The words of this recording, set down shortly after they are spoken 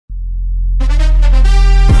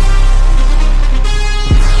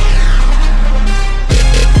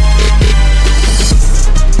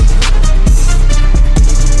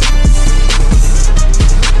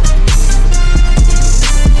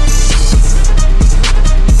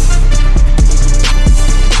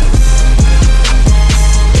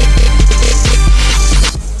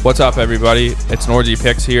What's up, everybody? It's Nordsy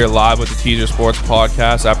Picks here, live with the Teaser Sports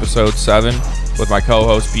Podcast, Episode 7, with my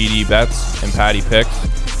co-host BD Betts and Patty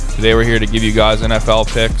Picks. Today we're here to give you guys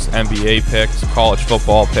NFL picks, NBA picks, college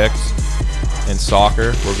football picks, and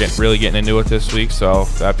soccer. We're really getting into it this week, so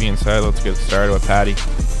that being said, let's get started with Patty.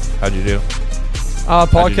 How'd you do?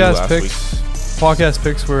 Podcast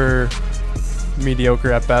picks were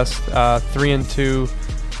mediocre at best. 3-2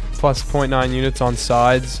 plus 0.9 units on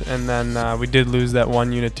sides, and then we did lose that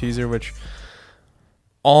 1 unit teaser, which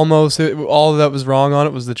all that was wrong on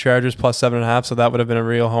it was the Chargers plus 7.5, so that would have been a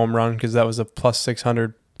real home run because that was a plus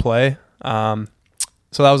 600 play. So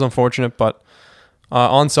that was unfortunate, but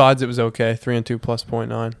on sides it was okay. 3-2 plus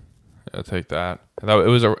 0.9. I'll take that.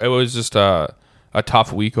 It was just a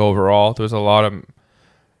tough week overall. There was a lot of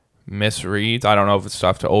misreads. I don't know if it's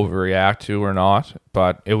stuff to overreact to or not,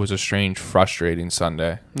 but it was a strange, frustrating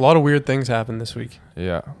Sunday. A lot of weird things happened this week.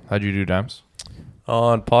 Yeah. How'd you do, Dems?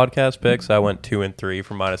 On podcast picks, I went 2-3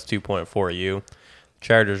 for minus 2.4 U.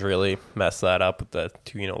 Chargers really messed that up with the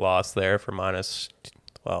 2-unit loss there for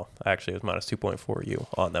actually it was minus 2.4 U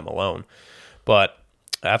on them alone. But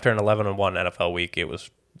after an 11-1 NFL week, it was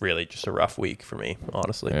really just a rough week for me,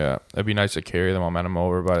 honestly. Yeah. It'd be nice to carry the momentum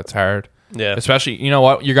over, but it's hard. Yeah. Especially, you know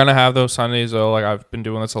what? You're going to have those Sundays, though. Like, I've been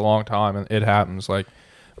doing this a long time, and it happens. Like,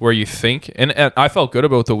 where you think, and I felt good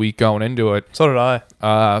about the week going into it. So did I.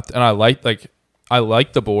 And I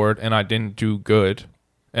liked the board, and I didn't do good.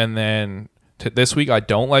 And then this week, I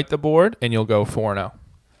don't like the board, and you'll go 4-0.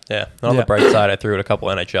 Yeah. On the bright side, I threw in a couple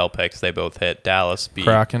NHL picks. They both hit. Dallas beat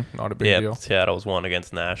Kraken, not a big deal. Seattle's won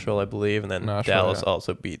against Nashville, I believe, and then Dallas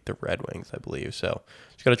also beat the Red Wings, I believe. So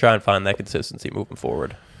just got to try and find that consistency moving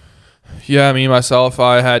forward. Yeah, me, myself,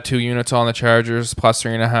 I had 2 units on the Chargers, plus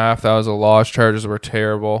 3.5. That was a loss. Chargers were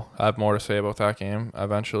terrible. I have more to say about that game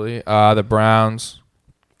eventually. The Browns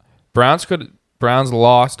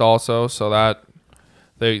lost also, so that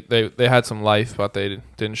they had some life, but they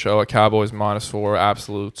didn't show it. Cowboys -4,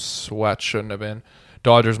 absolute sweat, shouldn't have been.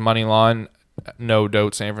 Dodgers money line, no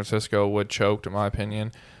doubt San Francisco would choke, in my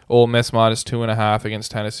opinion. Ole Miss -2.5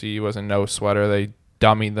 against Tennessee was a no sweater. They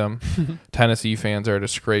dummied them. Tennessee fans are a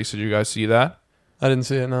disgrace. Did you guys see that? I didn't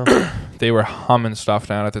see it, no. They were humming stuff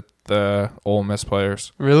down at the Ole Miss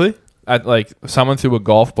players. Really? At someone threw a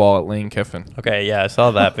golf ball at Lane Kiffin. Okay, yeah, I saw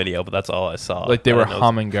that video, but that's all I saw. They were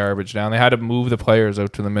humming garbage down. They had to move the players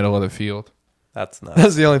out to the middle of the field. That's nuts.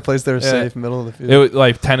 That's the only place they were safe, middle of the field. It was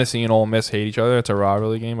like Tennessee and Ole Miss hate each other. It's a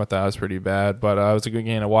rivalry game, but that was pretty bad. But it was a good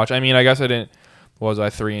game to watch. I mean, I guess I didn't. Was I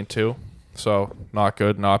 3-2? So not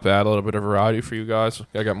good, not bad. A little bit of variety for you guys.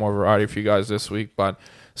 I got more variety for you guys this week, but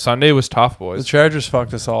Sunday was tough, boys. The Chargers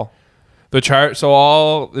fucked us all.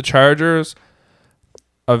 All the Chargers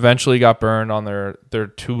eventually got burned on their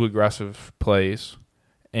 2 aggressive plays,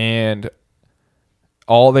 and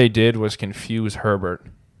all they did was confuse Herbert.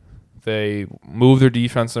 They moved their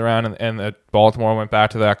defense around, and the Baltimore went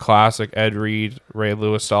back to that classic Ed Reed, Ray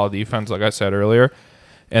Lewis style defense, like I said earlier,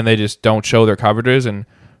 and they just don't show their coverages. And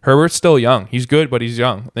Herbert's still young. He's good, but he's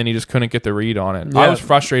young. Then he just couldn't get the read on it. Yeah. I was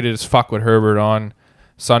frustrated as fuck with Herbert on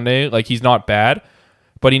Sunday. Like, he's not bad,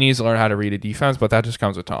 but he needs to learn how to read a defense, but that just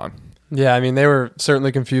comes with time. Yeah, I mean, they were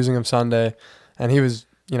certainly confusing him Sunday, and he was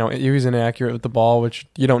inaccurate with the ball, which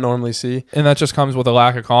you don't normally see. And that just comes with a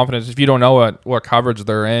lack of confidence. If you don't know what coverage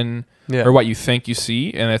they're in or what you think you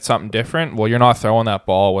see, and it's something different, well, you're not throwing that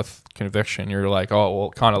ball with conviction. You're like, oh, well,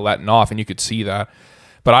 kind of letting off, and you could see that.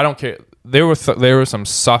 But I don't care. There was some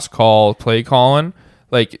sus play calling.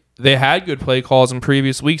 Like, they had good play calls in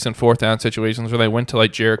previous weeks in 4th down situations where they went to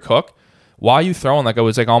Jared Cook. Why are you throwing it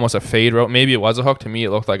was almost a fade route? Maybe it was a hook. To me, it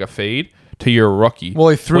looked like a fade to your rookie. Well,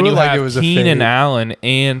 he threw it like it was a fade. Keenan Allen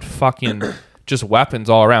and fucking just weapons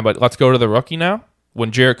all around. But let's go to the rookie now.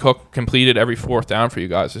 When Jared Cook completed every 4th down for you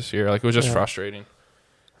guys this year, it was just frustrating.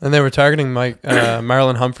 And they were targeting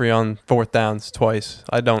Marlon Humphrey on 4th downs twice.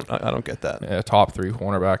 I don't get that. Yeah, top 3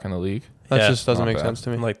 cornerback in the league. That just doesn't make sense to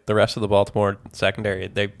me. Like the rest of the Baltimore secondary,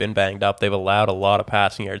 they've been banged up. They've allowed a lot of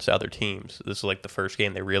passing yards to other teams. This is the first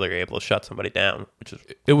game they really are able to shut somebody down.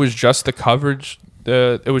 It was just the coverage.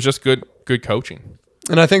 It was just good coaching.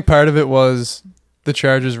 And I think part of it was the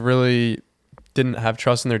Chargers really didn't have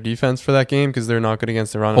trust in their defense for that game because they're not good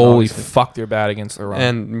against the run. Holy fuck, they're bad against the run.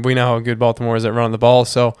 And we know how good Baltimore is at running the ball.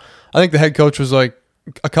 So I think the head coach was a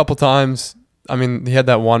couple times. I mean, he had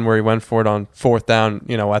that one where he went for it on 4th down,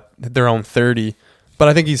 at their own 30. But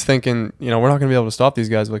I think he's thinking, we're not going to be able to stop these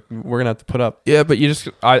guys. We're going to have to put up. Yeah, but you just,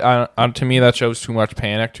 to me, that shows too much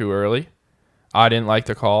panic too early. I didn't like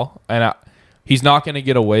the call. And he's not going to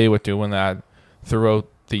get away with doing that throughout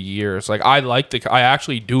the years. Like I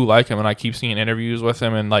actually do like him, and I keep seeing interviews with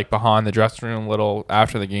him and like behind the dressing room, little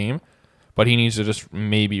after the game. But he needs to just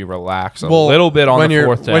maybe relax a little bit on the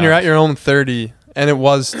fourth down. When you're at your own 30, and it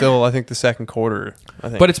was still, I think, the second quarter. I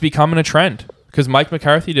think. But it's becoming a trend because Mike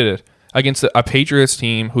McCarthy did it against a Patriots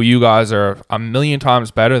team who you guys are a million times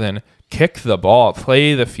better than. Kick the ball,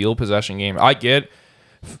 play the field possession game. I get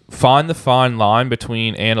find the fine line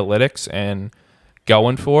between analytics and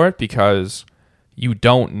going for it because you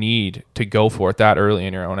don't need to go for it that early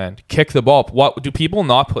in your own end. Kick the ball. What do people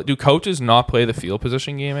not play? Do coaches not play the field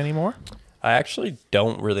position game anymore? I actually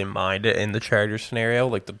don't really mind it in the Chargers scenario.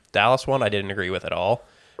 Like the Dallas one, I didn't agree with at all.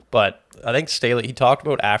 But I think Staley, he talked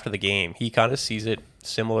about after the game, he kind of sees it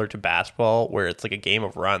similar to basketball where it's like a game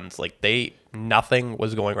of runs. Like nothing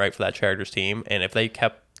was going right for that Chargers team. And if they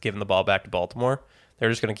kept giving the ball back to Baltimore, they're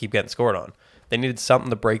just going to keep getting scored on. They needed something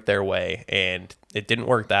to break their way, and it didn't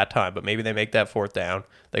work that time. But maybe they make that fourth down.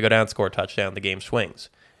 They go down, score a touchdown, the game swings.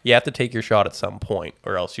 You have to take your shot at some point,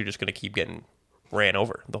 or else you're just going to keep getting ran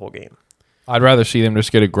over the whole game. I'd rather see them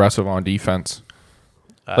just get aggressive on defense.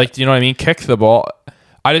 Like, you know what I mean? Kick the ball.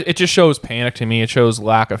 It just shows panic to me. It shows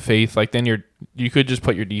lack of faith. Like, then you could just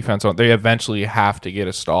put your defense on. They eventually have to get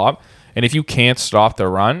a stop. And if you can't stop the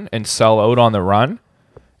run and sell out on the run,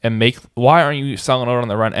 why aren't you selling out on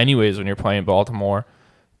the run anyways when you're playing Baltimore?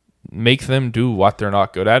 Make them do what they're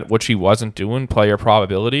not good at, which he wasn't doing, player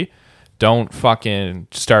probability. Don't fucking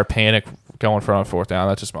start panic going for on fourth down.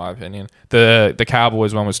 That's just my opinion. The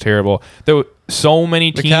Cowboys one was terrible. There were so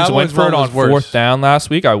many teams went for it on fourth down last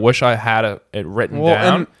week. I wish I had it written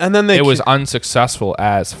down. And then it was unsuccessful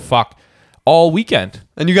as fuck all weekend.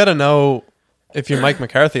 And you got to know, if you're Mike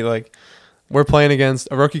McCarthy, like, we're playing against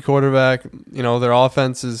a rookie quarterback. You know, their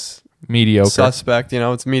offense is mediocre. Suspect. You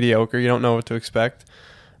know, it's mediocre. You don't know what to expect.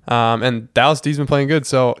 And Dallas D's been playing good.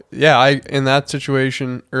 So, yeah, in that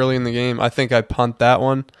situation early in the game, I think I punt that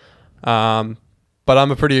one. But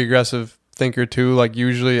I'm a pretty aggressive thinker too. Like,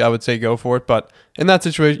 usually I would say go for it. But in that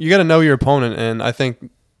situation, you got to know your opponent. And I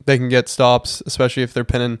think they can get stops, especially if they're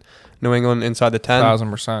pinning New England inside the 10.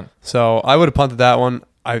 1,000%. So I would have punted that one.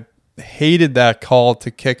 I hated that call to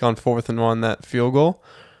kick on 4th and 1, that field goal.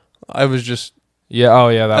 I was just the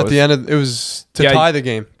end of it was to tie the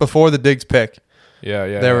game before the Diggs pick.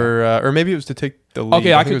 They were or maybe it was to take the lead.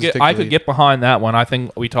 Okay, I could get behind that one. I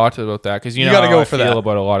think we talked about that because you know gotta how go I for feel that.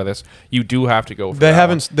 about a lot of this. You do have to go for they that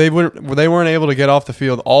haven't one. they weren't able to get off the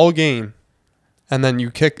field all game, and then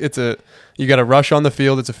you kick. You got to rush on the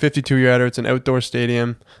field. It's a 52-yarder. It's an outdoor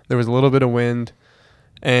stadium. There was a little bit of wind,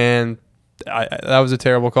 and that was a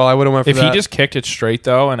terrible call. I would have went for that. If he just kicked it straight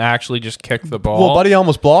though and actually just kicked the ball. Well, Buddy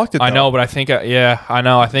almost blocked it. Though. I know, but I think I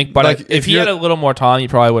know. I think, but Like, if he had a little more time, he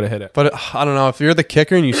probably would have hit it. But I don't know, if you're the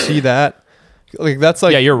kicker and you see that, like, that's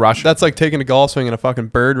like, you're rushing. That's like taking a golf swing and a fucking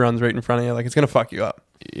bird runs right in front of you. Like, it's gonna fuck you up.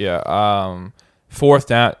 Yeah. Fourth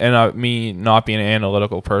down, and me not being an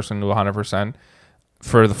analytical person to 100%,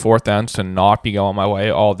 for the fourth downs to not be going my way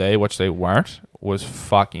all day, which they weren't, was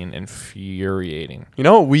fucking infuriating. You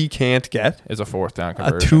know what we can't get? Is a fourth down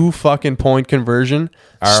conversion. A 2 fucking point conversion.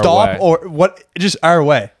 Our stop way. or what? Just our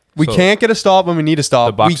way. We can't get a stop when we need a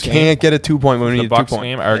stop. We can't get a 2 point when we need a 2 Bucks point.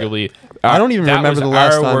 game, arguably. I don't even remember the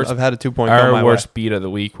last time I've had a 2 point. Our worst beat of the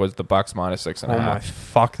week was the Bucks -6.5. Oh my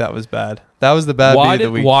fuck, that was bad. That was the bad beat of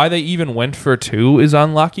the week. Why they even went for 2 is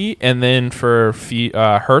unlucky, and then for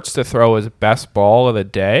Hurts to throw his best ball of the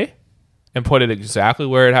day and put it exactly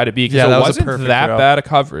where it had to be, because it wasn't that bad of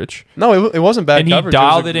coverage. No, it wasn't bad coverage. And he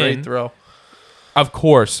dialed it was a it great in. Throw. Of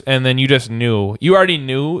course, and then you already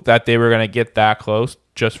knew that they were going to get that close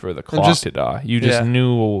just for the clock to die. You just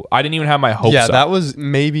knew. I didn't even have my hopes up. Yeah, that was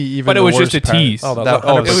maybe even But it was just a tease. Oh,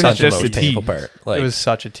 it was just a tease. Like, it was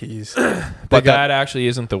such a tease. But that actually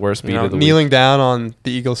isn't the worst beat of the kneeling week. down on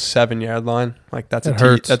the Eagles' 7-yard line, like that's a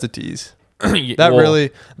hurts. That's a tease.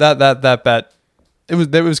 That That bet.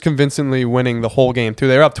 It was convincingly winning the whole game too.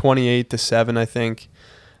 They were up 28-7, I think,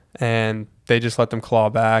 and they just let them claw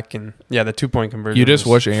back. And the 2 point conversion. You just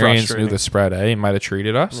wish Arians frustrating. knew the spread, eh? He might have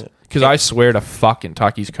treated us. Because I swear to fucking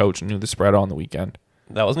Tucky's coach knew the spread on the weekend.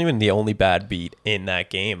 That wasn't even the only bad beat in that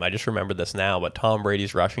game. I just remembered this now, but Tom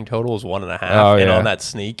Brady's rushing total was 1.5. And on that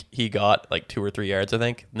sneak, he got like 2 or 3 yards, I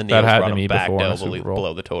think. And then That Neil's happened brought to me him back before in down the Super Bowl.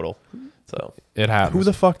 below the total. So It happens. Who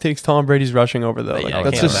the fuck takes Tom Brady's rushing over though? Yeah, Like, I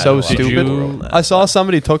that's can't just so imagine stupid. that. I saw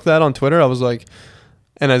somebody took that on Twitter. I was like,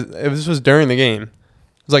 this was during the game.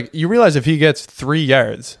 I was like, you realize if he gets 3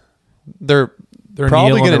 yards, they're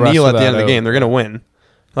probably going to kneel at the end of the game. They're going to win.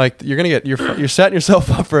 Like, you're going to you're setting yourself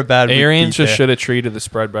up for a bad Arians just should have treated the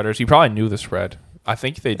spread better. He probably knew the spread. I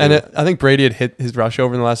think they did. And I think Brady had hit his rush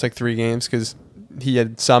over in the last 3 games because he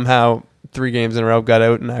had somehow 3 games in a row, got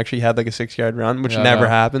out and actually had like a 6-yard run, which Yeah, never yeah.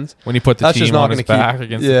 happens. When he put the That's just team not on his gonna keep- back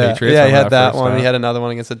against the Patriots. Yeah, he on had that first one. He half. had another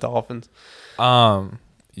one against the Dolphins.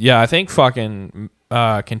 Yeah, I think fucking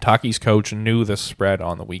Kentucky's coach knew the spread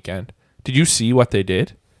on the weekend. Did you see what they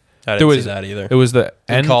did? I There didn't was- see that either. It was the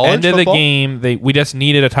end college of the football? game. We just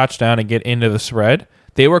needed a touchdown to get into the spread.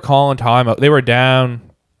 They were calling timeout. They were down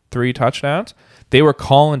 3 touchdowns. They were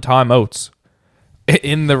calling timeouts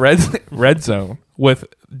in the red zone with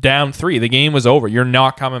down 3. The game was over. You're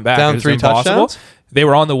not coming back. Down It was 3 impossible. touchdowns? They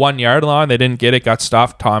were on the 1-yard line. They didn't get it. Got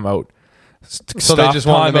stuffed. Timeout. So they just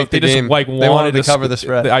wanted to make the They just, game. like, They wanted to cover the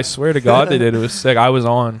spread. I swear to God, they did. It was sick. I was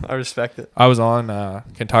on respect it.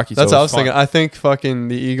 Kentucky. That's so what I it was fun. thinking. I think fucking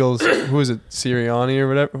the Eagles, who is it, Sirianni or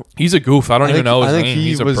whatever? He's a goof. I don't even know his I think name. he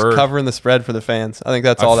He's a was bird. covering the spread for the fans. I think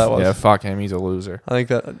that's all that was. Yeah, fuck him. He's a loser. I think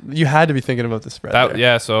that you had to be thinking about the spread. there.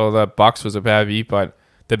 Yeah, so the Bucks was a bad beat, but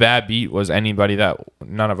the bad beat was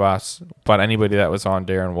none of us, but anybody that was on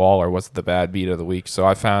Darren Waller was the bad beat of the week. So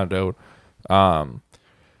I found out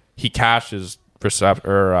he cashed his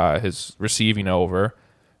his receiving over,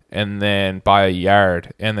 and then by a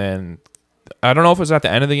yard, and then I don't know if it was at the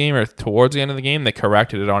end of the game or towards the end of the game, they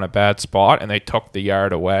corrected it on a bad spot and they took the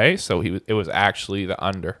yard away, so it was actually the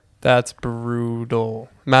under. That's brutal.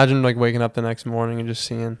 Imagine like waking up the next morning and just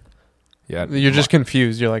seeing. Yeah, You're just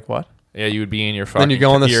confused. You're like, what? yeah, you would be in your fucking. Then you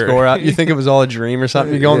go on the score app. You think it was all a dream or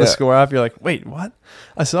something. You go on the Yeah. score app. You're like, wait, what?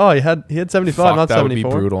 I saw he had 75, Fuck, not that 74.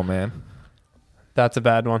 would be brutal, man. That's a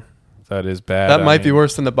bad one. That is bad. That I might be mean,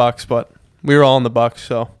 worse than the Bucks, but we were all in the Bucks,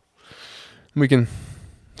 so we can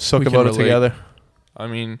suck We can about it relate. together. I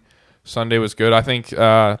mean, Sunday was good. I think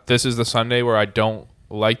this is the Sunday where I don't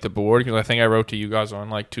like the board because I think I wrote to you guys on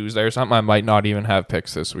like Tuesday or something. I might not even have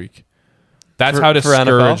picks this week. That's For- how for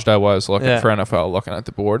discouraged NFL? I was looking Yeah. for NFL, looking at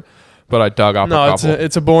the board. But I dug up No, a it's couple.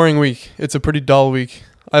 it's a boring week. It's a pretty dull week.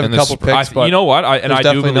 I have And a this- couple picks, but you know what? I do there's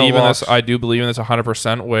definitely no believe in this. locks. I do believe in this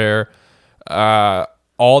 100% where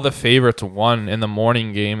all the favorites won in the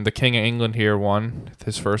morning game. The King of England here won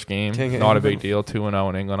his first game. King of Not a England. big deal. 2-0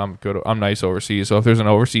 in England. I'm good. I'm nice overseas. So if there's an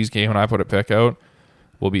overseas game and I put a pick out,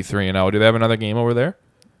 we'll be 3-0. Do they have another game over there?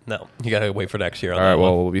 No, you gotta wait for next year. On All right. that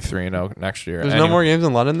Well, one. we'll be 3-0 next year. there's Anyway, no more games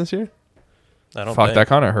in London this year. I don't Fuck, think. that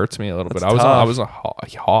kind of hurts me a little bit. That's I tough. was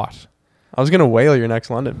hot. I was gonna whale your next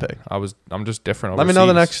London pick. I'm just different. Let me know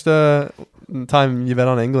the overseas. next time you bet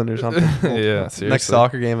on England or something. Yeah, Next seriously.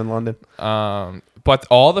 soccer game in London. But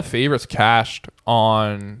all the favorites cashed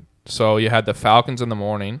on. So you had the Falcons in the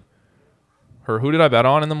morning. Or who did I bet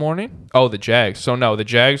on in the morning? Oh, the Jags. So no, the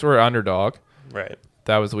Jags were underdog. Right.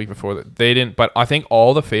 That was the week before. They didn't. But I think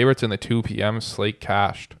all the favorites in the 2 p.m. slate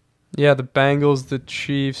cashed, Yeah, the Bengals, the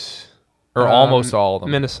Chiefs, or almost all of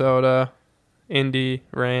them. Minnesota, Indy,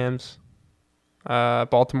 Rams,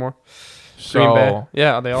 Baltimore, Green So Bay.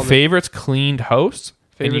 Yeah, they all did. favorites cleaned hosts,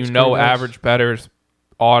 Favorites and you know cleaned house. average bettors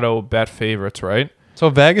auto bet favorites, right? So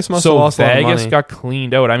Vegas must have So lost a lot of Vegas money. got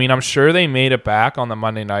cleaned out. I mean, I'm sure they made it back on the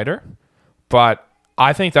Monday Nighter, but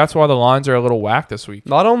I think that's why the lines are a little whack this week.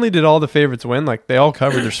 Not only did all the favorites win, like they all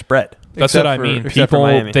covered their spread. That's Except what I for- mean. except for People,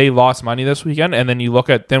 Miami. they lost money this weekend, and then you look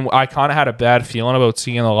at then I kind of had a bad feeling about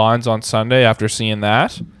seeing the lines on Sunday after seeing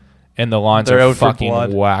that, and the lines They're are out for fucking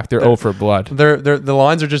blood. whack. They're They're- 0 for blood. the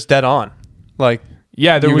lines are just dead on. Like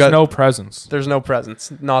Yeah, there you was got- no presence. there's no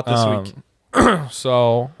presence. Not this week.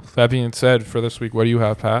 So that being said, for this week, what do you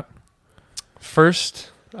have, Pat?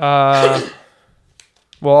 First, well,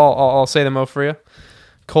 I'll say them out for you.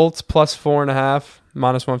 Colts plus 4.5,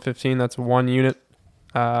 minus 115. That's 1 unit.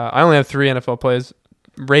 I only have 3 NFL plays.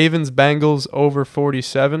 Ravens, Bengals over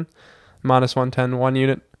 47, minus 110, 1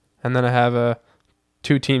 unit. And then I have a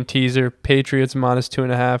 2-team teaser. Patriots minus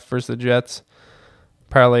 2.5 versus the Jets.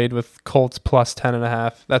 Parlayed with Colts plus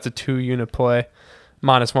 10.5. That's a 2-unit play,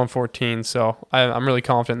 minus 114. So I'm really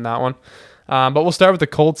confident in that one. But we'll start with the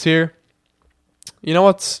Colts here. You know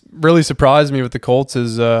what's really surprised me with the Colts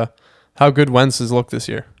is how good Wentz has looked this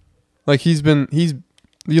year. Like he's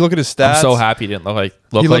you look at his stats. I'm so happy he didn't look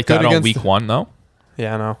He like looked that good on against week the- 1 though.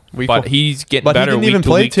 Yeah, I know. But he's getting But he better. didn't week even to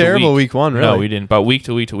play week to terrible week. week 1, really. No, he didn't. But week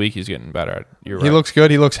to week, he's getting better. You're right. He looks good.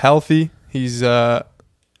 He looks healthy. He's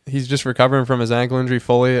just recovering from his ankle injury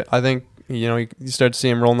fully. I think you start to see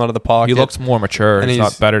him rolling out of the pocket. He looks more mature. and It's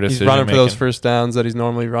not better decision He's running for those making. first downs that he's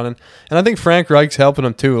normally running. And I think Frank Reich's helping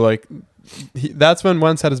him too. Like that's when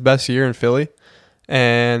Wentz had his best year in Philly,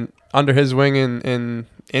 and under his wing in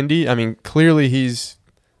Indy. I mean, clearly he's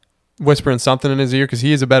whispering something in his ear because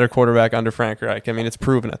he is a better quarterback under Frank Reich. I mean, it's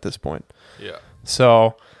proven at this point. Yeah.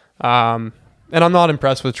 So, and I'm not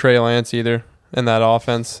impressed with Trey Lance either in that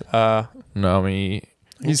offense. No, I mean,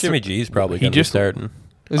 He's Jimmy G's probably he going to be just- starting.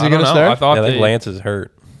 is I he don't going to know. I start? thought I think they- Lance is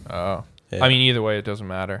hurt. Oh. Yeah. I mean, either way, it doesn't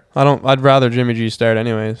matter. I'd rather Jimmy G start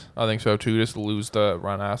anyways. I think so too. Just lose the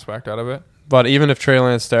run aspect out of it. But even if Trey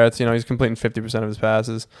Lance starts, he's completing 50% of his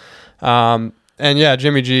passes. And yeah,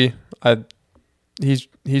 Jimmy G, he's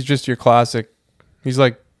just your classic. He's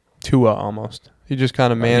like Tua almost. He just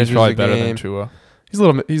kind of manages He's probably the better game. than Tua. He's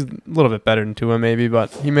a little bit better than Tua maybe,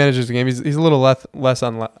 but he manages the game. He's a little less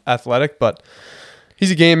athletic, but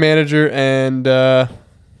he's a game manager, and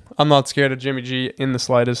I'm not scared of Jimmy G in the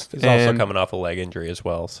slightest. He's also coming off a leg injury as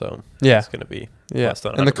well, so yeah, it's going to be less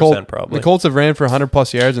than 100% and the probably. The Colts have ran for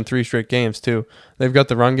 100+ yards in 3 straight games too. They've got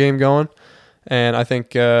the run game going, and I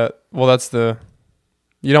think you don't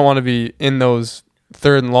want to be in those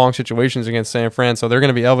 3rd and long situations against San Fran, so they're going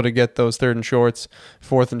to be able to get those 3rd and shorts,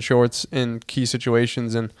 4th and shorts in key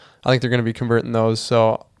situations, and I think they're going to be converting those.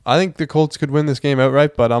 So I think the Colts could win this game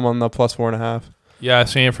outright, but I'm on the +4.5. Yeah,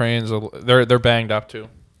 San Fran's they're banged up too.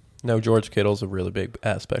 No, George Kittle's a really big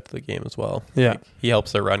aspect of the game as well. Yeah. Like, he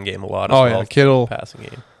helps their run game a lot as well. Yeah, Kittle. Passing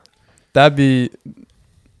game. That'd be...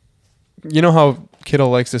 You know how Kittle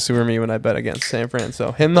likes to sewer me when I bet against San Fran,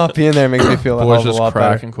 so him not being there makes me feel a hell Boys of a just lot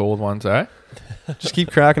cracking better. cold ones, eh? Just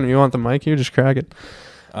keep cracking. If you want the mic here, just crack it.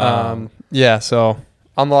 Yeah, so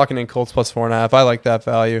I'm locking in Colts +4.5. I like that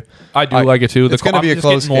value. I do like it too. It's going to be a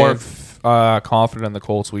close more game. confident in the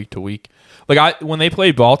Colts week to week. Like when they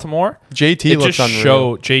played Baltimore, JT it looks just unreal.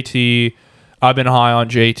 showed JT. I've been high on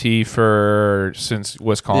JT since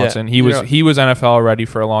Wisconsin. Yeah. He was NFL ready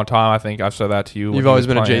for a long time. I think I've said that to you. You've always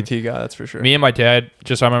been a JT guy, that's for sure. Me and my dad,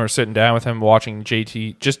 I remember sitting down with him watching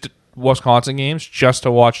JT, just Wisconsin games, just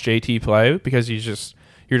to watch JT play because you're just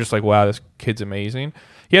like, wow, this kid's amazing.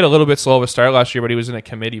 He had a little bit slow of a start last year, but he was in a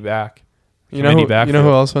committee back. You know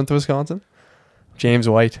who else went to Wisconsin? James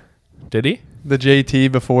White. Did he? The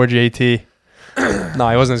JT before JT. No,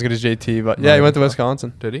 he wasn't as good as JT, but yeah, he went to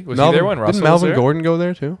Wisconsin. Did he? Was he there when Russell Didn't Melvin was there? Gordon go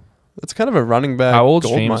there too? That's kind of a running back. How old's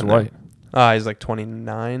gold James mine White? there. He's like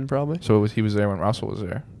 29 probably. So he was there when Russell was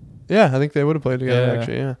there. Yeah, I think they would have played together Yeah.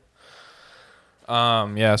 actually,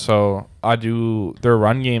 yeah. So their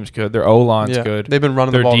run game's good. Their O-line's Yeah, good. they've been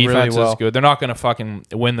running Their the ball really defense well. is good. They're not going to fucking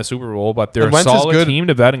win the Super Bowl, but they're And a Wentz is solid good. team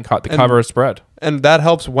to bet and cover a spread. And that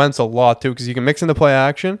helps Wentz a lot too because you can mix into play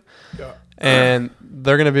action. Yeah. And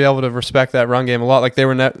they're going to be able to respect that run game a lot. Like they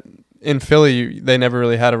were in Philly, they never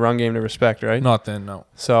really had a run game to respect, right? Not then, no.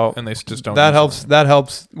 So And they just don't. that use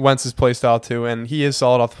helps Wentz's play style too, and he is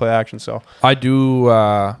solid off the play action. So I do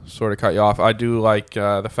sort of cut you off. I do like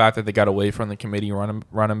the fact that they got away from the committee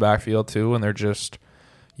running back field too, and they're just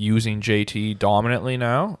using JT dominantly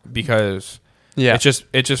now because yeah,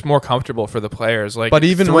 it's just more comfortable for the players. Like, but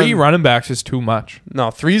even 3 when, running backs is too much. No,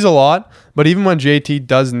 3's a lot. But even when JT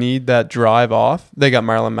does need that drive off, they got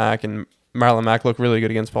Marlon Mack, and Marlon Mack looked really good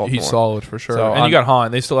against Baltimore. He's solid for sure. So and you got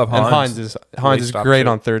Hines. They still have Hines. And Hines is stop great too.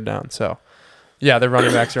 on 3rd down. So yeah, their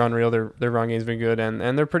running backs are unreal. Their run game's been good,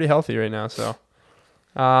 and they're pretty healthy right now. So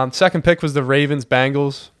second pick was the Ravens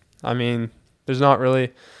Bengals. I mean, there's not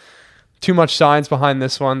really too much science behind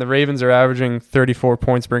this one. The Ravens are averaging 34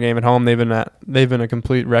 points per game at home. They've been a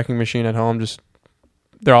complete wrecking machine at home. Just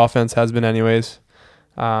their offense has been anyways.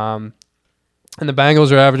 And the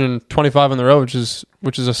Bengals are averaging 25 on the road,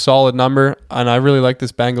 which is a solid number. And I really like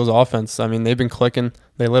this Bengals offense. I mean, they've been clicking.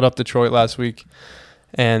 They lit up Detroit last week.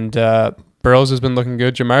 And Burrows has been looking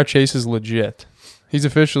good. Jamar Chase is legit. He's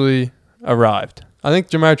officially arrived. I think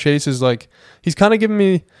Jamar Chase is he's kind of giving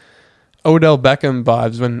me Odell Beckham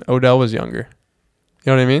vibes when Odell was younger.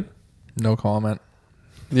 You know what I mean? No comment.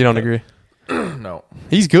 You don't agree? No.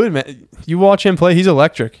 He's good, man. You watch him play, he's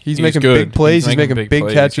electric. He's making good. big plays. He's making big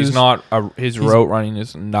plays. catches. He's not his route running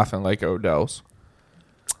is nothing like Odell's.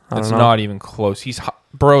 It's not even close.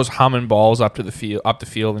 Burrow's humming balls up the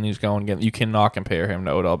field, and he's going again. You cannot compare him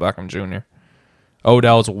to Odell Beckham Jr.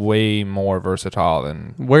 Odell's way more versatile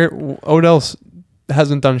than Odell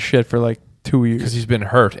hasn't done shit for 2 years because he's been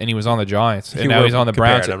hurt and he was on the Giants and now he's on the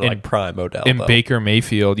Browns and prime Odell and Baker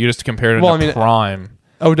Mayfield. You just compared him to prime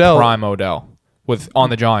Odell on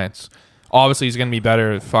the Giants. Obviously, he's going to be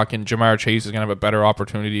better. Fucking Jamar Chase is going to have a better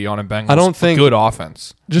opportunity on a Bengals. I don't think good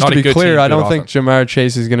offense. Just Not to be clear, team, I don't offense. think Jamar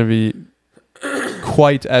Chase is going to be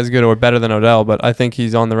quite as good or better than Odell, but I think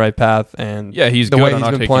he's on the right path. And yeah, he's the good. way I'm he's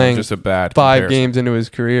not been taking playing just a bad 5 comparison. games into his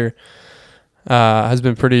career has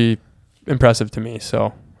been pretty impressive to me.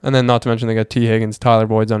 So, and then not to mention they got T. Higgins, Tyler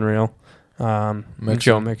Boyd's unreal, and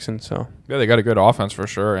Joe Mixon. So yeah, they got a good offense for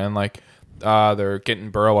sure, and they're getting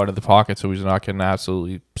Burrow out of the pocket, so he's not getting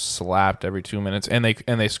absolutely slapped every 2 minutes. And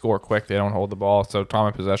they score quick. They don't hold the ball, so time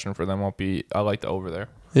of possession for them won't be. I like the over there.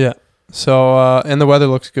 yeah. So and the weather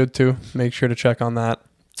looks good too. Make sure to check on that.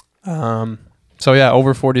 So yeah,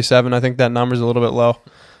 over 47. I think that number's a little bit low.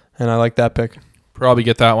 and I like that pick. Probably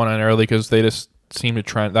get that one in early because they just seem to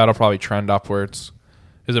trend. That'll probably trend upwards.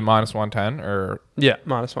 Is it minus 110 or Yeah,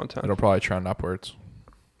 minus 110. it'll probably trend upwards?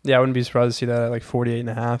 Yeah, I wouldn't be surprised to see that at like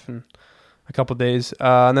 48.5 in a couple days.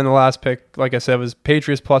 And then the last pick, like I said, was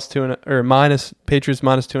Patriots Patriots minus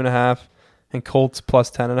 2.5, and Colts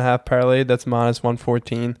plus 10.5 parlayed. That's minus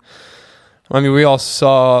 114. I mean, we all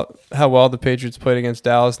saw how well the Patriots played against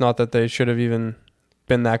Dallas. Not that they should have even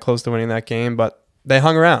been that close to winning that game, but they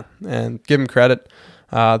hung around, and give them credit.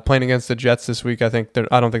 Playing against the Jets this week, I don't think they're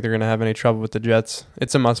going to have any trouble with the Jets.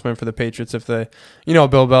 It's a must-win for the Patriots if they, Bill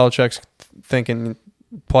Belichick's thinking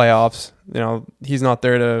playoffs. He's not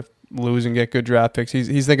there to lose and get good draft picks.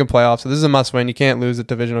 He's thinking playoffs. So this is a must-win. You can't lose a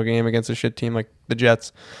divisional game against a shit team like the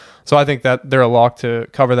Jets. So I think that they're a lock to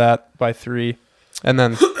cover that by 3. And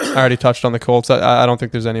then I already touched on the Colts. I don't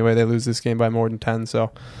think there's any way they lose this game by more than 10.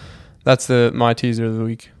 So that's my teaser of the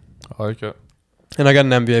week. I like it. And I got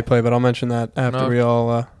an NBA play, but I'll mention that after we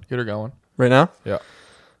all get her going. Right now? Yeah.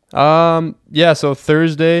 Yeah, so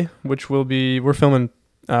Thursday, which we're filming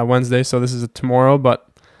Wednesday, so this is tomorrow, but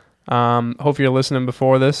hope you're listening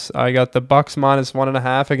before this. I got the Bucks minus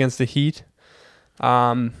 1.5 against the Heat.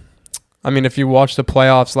 I mean, if you watched the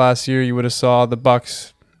playoffs last year, you would have saw the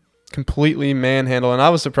Bucks completely manhandle, and I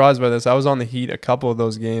was surprised by this. I was on the Heat a couple of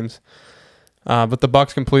those games, but the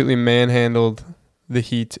Bucks completely manhandled the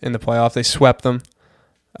Heat in the playoffs. They swept them.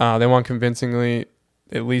 They won convincingly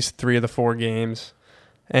at least 3 of the 4 games.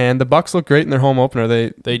 And the Bucks look great in their home opener.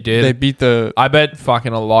 They did. They beat I bet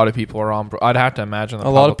fucking a lot of people are on. I'd have to imagine a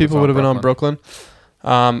lot of people would have been on Brooklyn.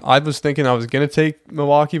 I was thinking I was gonna take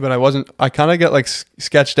Milwaukee, but I wasn't. I kind of got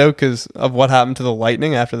sketched out because of what happened to the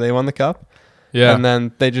Lightning after they won the cup. Yeah, and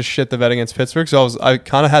then they just shit the bed against Pittsburgh. So I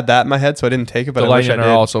kind of had that in my head, so I didn't take it. But the I wish I Lightning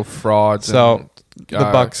did. are also frauds. So the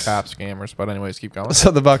Bucks, cap scammers. But anyways, keep going.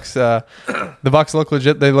 So the Bucks look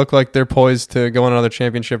legit. They look like they're poised to go on another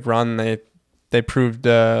championship run. They proved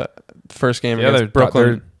first game against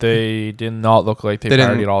Brooklyn. They did not look like they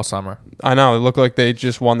partied all summer. I know. It looked like they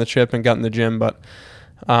just won the chip and got in the gym. But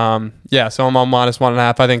yeah, so I'm on minus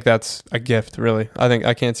 1.5. I think that's a gift, really.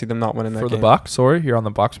 I can't see them not winning that game. For the Bucks, sorry? You're on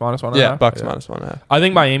the Bucks minus 1.5? Yeah, Bucks minus 1.5. I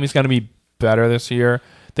think Miami's going to be better this year.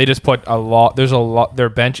 They just put a lot. There's a lot. Their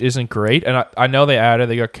bench isn't great, and I know they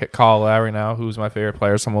got Kyle Lowry now, who's my favorite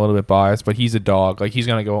player. So I'm a little bit biased, but he's a dog. Like he's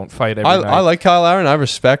gonna go and fight every night. I like Kyle Lowry, and I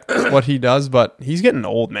respect what he does, but he's getting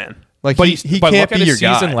old, man. Like but he but can't look be at your his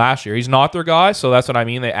season guy. last year. He's not their guy, so that's what I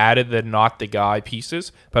mean. They added the not the guy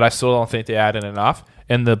pieces, but I still don't think they added enough.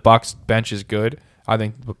 And the Bucks bench is good. I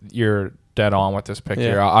think you're dead on with this pick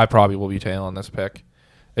here. I probably will be tailing this pick.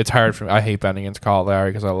 It's hard for me. I hate betting against Kyle Lowry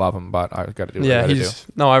because I love him, but I've got to do what I got to do.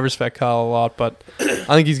 No, I respect Kyle a lot, but I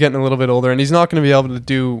think he's getting a little bit older, and he's not going to be able to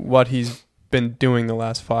do what he's been doing the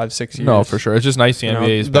last 5-6 years. No, for sure. It's just nice the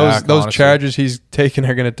NBA's back. Those charges he's taking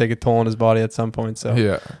are going to take a toll on his body at some point. So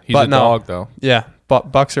yeah, he's a dog though. Yeah, but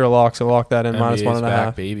Bucks are a lock, so lock that in. NBA's minus 1.5.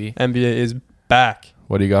 Back, baby. NBA is back.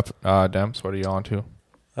 What do you got, Demps? What are you on to?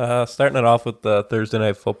 Starting it off with the Thursday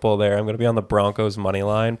Night Football there, I'm going to be on the Broncos money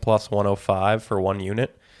line, plus 105 for 1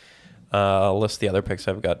 unit. I'll list the other picks.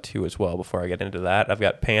 I've got 2 as well before I get into that. I've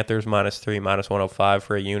got Panthers minus 3, minus 105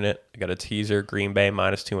 for a unit. I got a teaser, Green Bay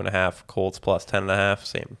minus 2.5, Colts plus 10.5.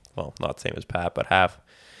 Same, well, not same as Pat, but half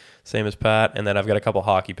same as Pat. And then I've got a couple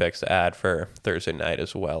hockey picks to add for Thursday night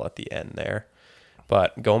as well at the end there.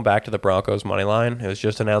 But going back to the Broncos money line, it was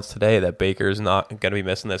just announced today that Baker's not going to be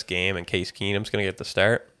missing this game and Case Keenum's going to get the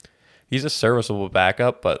start. He's a serviceable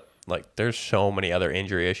backup, but there's so many other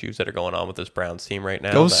injury issues that are going on with this Browns team right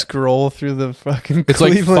now. Go scroll through the fucking it's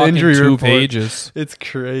Cleveland like injury 2 report. pages. It's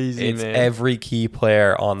crazy, it's man. Every key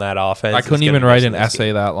player on that offense. I couldn't even write an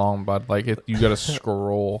essay that long, but you got to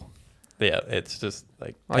scroll. Yeah, it's just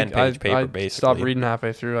like 10-page paper, I basically. Stopped reading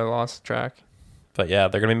halfway through. I lost track. But yeah,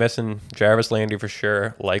 they're going to be missing Jarvis Landry for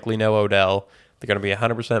sure. Likely no Odell. They're going to be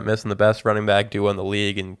 100% missing the best running back duo in the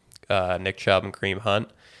league in Nick Chubb and Kareem Hunt.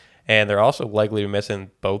 And they're also likely to be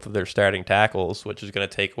missing both of their starting tackles, which is going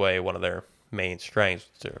to take away one of their main strengths.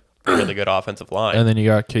 They're a really good offensive line. And then you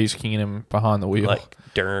got Case Keenum behind the wheel. Like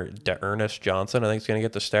Ernest Johnson, I think, is going to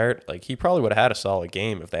get the start. Like, he probably would have had a solid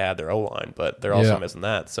game if they had their O-line, but they're also missing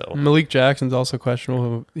that. So Malik Jackson's also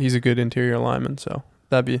questionable. He's a good interior lineman, so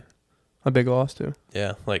that'd be a big loss too.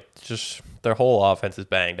 Yeah, just their whole offense is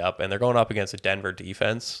banged up, and they're going up against a Denver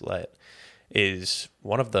defense that is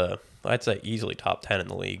one of the, I'd say, easily top 10 in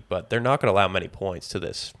the league, but they're not going to allow many points to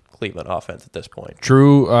this Cleveland offense at this point.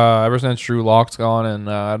 Ever since Drew Lock's gone,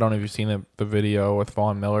 and I don't know if you've seen the video with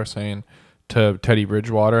Von Miller saying to Teddy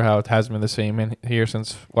Bridgewater how it hasn't been the same in here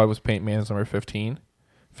since Peyton Manning's number 15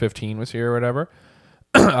 was here or whatever.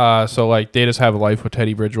 So like they just have life with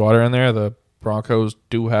Teddy Bridgewater in there. The Broncos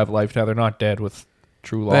do have life now. They're not dead with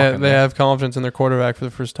Drew Lock. They have confidence in their quarterback for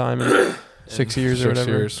the first time in 6 years or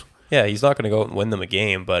whatever. Years. Yeah, he's not going to go out and win them a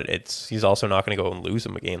game, but he's also not going to go and lose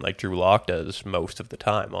them a game like Drew Lock does most of the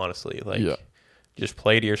time, honestly. Just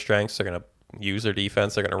play to your strengths. They're going to use their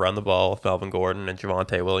defense. They're going to run the ball with Melvin Gordon and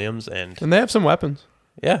Javonte Williams. And they have some weapons.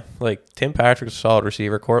 Yeah, like Tim Patrick's a solid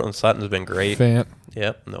receiver. Cortland Sutton's been great. Fant.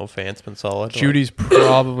 Yep, no Fant's been solid. Judy's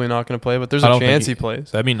probably not going to play, but there's a chance he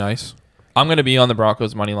plays. That'd be nice. I'm going to be on the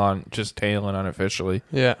Broncos money line, just tailing unofficially.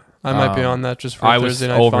 Yeah, I might be on that just for Thursday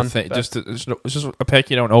night fun. It's just a pick.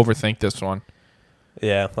 You don't overthink this one.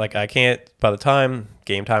 Yeah, like I can't. By the time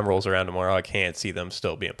game time rolls around tomorrow, I can't see them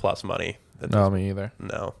still being plus money. No, me either.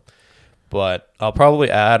 No. But I'll probably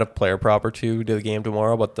add a player prop or two to the game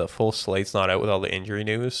tomorrow, but the full slate's not out with all the injury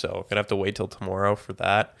news, so I'm going to have to wait till tomorrow for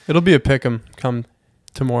that. It'll be a pick 'em come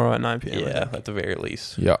tomorrow at 9 p.m. Yeah, at the very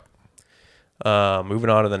least. Yeah. Moving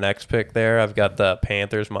on to the next pick there, I've got the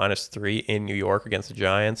Panthers -3 in New York against the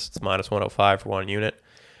Giants. It's -105 for 1 unit.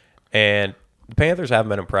 And the Panthers haven't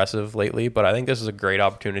been impressive lately, but I think this is a great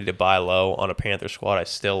opportunity to buy low on a Panthers squad I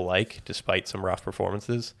still like, despite some rough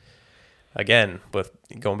performances. Again, with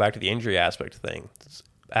going back to the injury aspect of things,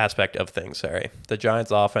 the Giants'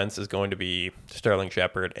 offense is going to be Sterling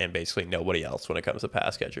Shepard and basically nobody else when it comes to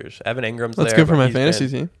pass catchers. Evan Ingram's That's there. good for my fantasy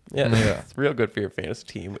team. Yeah, it's real good for your fantasy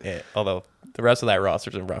team, although the rest of that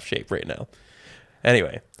roster's in rough shape right now.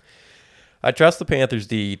 Anyway, I trust the Panthers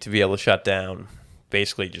D to be able to shut down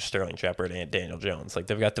basically just Sterling Shepard and Daniel Jones. Like,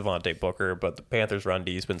 they've got Devontae Booker, but the Panthers' run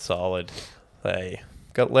D's been solid. They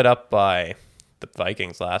got lit up by the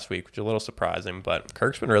Vikings last week, which is a little surprising, but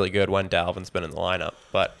Kirk's been really good when Dalvin's been in the lineup.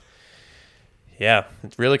 But yeah,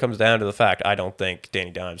 it really comes down to the fact I don't think Danny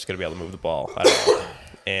Dimes is going to be able to move the ball at all.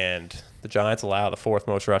 And the Giants allow the 4th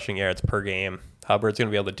most rushing yards per game. Hubbard's going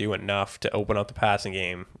to be able to do enough to open up the passing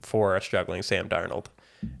game for a struggling Sam Darnold.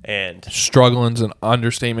 And struggling's an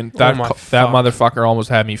understatement. That motherfucker almost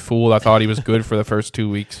had me fooled. I thought he was good for the first 2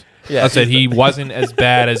 weeks. Yeah, I said he wasn't as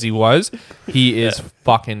bad as he was. He is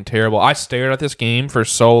fucking terrible. I stared at this game for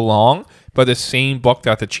so long, but the same book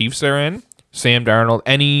that the Chiefs are in, Sam Darnold,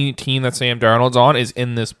 any team that Sam Darnold's on is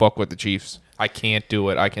in this book with the Chiefs. I can't do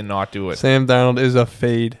it. I cannot do it. Sam Darnold is a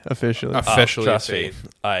fade officially. Officially a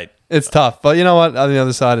fade. It's tough, but you know what? On the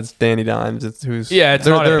other side, it's Danny Dimes. It's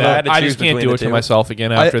not bad. I just can't do it to myself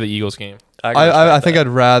again after the Eagles game. I think I'd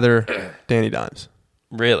rather Danny Dimes.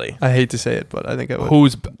 Really? I hate to say it, but I think I would.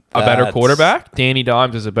 Who's a better quarterback? Danny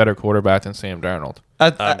Dimes is a better quarterback than Sam Darnold.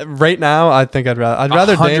 Right now, I think I'd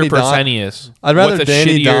rather Danny Dimes. He is. I'd rather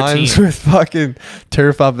Danny Dimes with fucking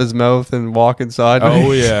turf up his mouth and walking sideways.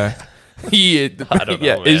 Oh yeah. He I don't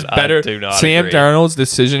know, man. is better. I do not Sam agree. Darnold's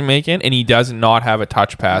decision making, and he does not have a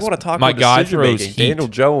touch pass. I want to talk My about guy decision throws making. heat. Daniel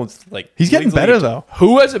Jones, he's getting better though.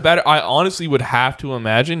 Who has a better? I honestly would have to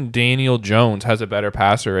imagine Daniel Jones has a better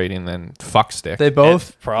passer rating than Fuckstick. They both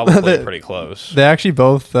It's probably pretty close. They actually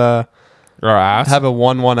both or ass. have a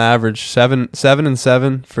 1-1 average,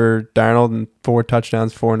 7-7 for Darnold and 4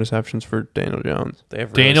 touchdowns, 4 interceptions for Daniel Jones. They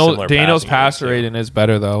have really similar Daniel's passing passer yards, rating is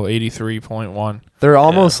better though, 83.1. They're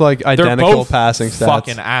almost like identical They're both passing stats.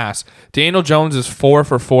 Fucking ass. Daniel Jones is 4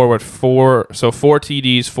 for 4 with 4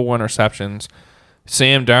 TDs, 4 interceptions.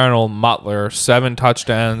 Sam Darnold, Mutler, 7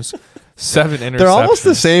 touchdowns, 7 interceptions. They're almost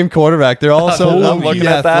the same quarterback. They're also I'm looking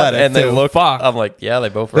at that, and they look. Fuck. I'm like, yeah, they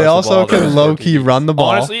both. They also can can low key run the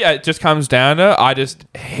ball. Honestly, it just comes down to I just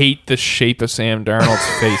hate the shape of Sam Darnold's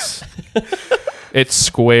face. It's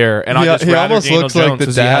square, and I just he rather almost Daniel looks Jones like the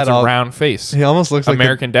because he has a dad round face. He almost looks like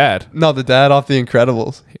American Dad. No, the dad off The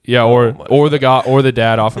Incredibles. Yeah, or the guy or the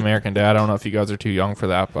dad off American Dad. I don't know if you guys are too young for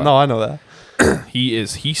that, but No, I know that. he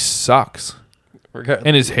sucks,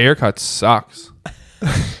 and his haircut sucks.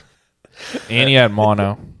 And he had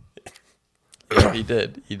mono. He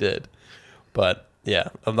did. But yeah,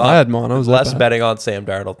 I'm I had mono. Was that less bad? betting on Sam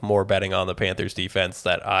Darnold, more betting on the Panthers defense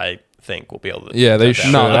that I think will be able to. Yeah, they shut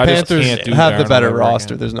should. down. No, the I just Panthers can't do have the Darnold better ever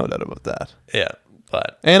roster. again. There's no doubt about that. Yeah,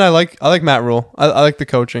 but And I like Matt Rule. I like the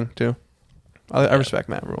coaching too. I respect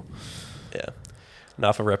Matt Rule. yeah.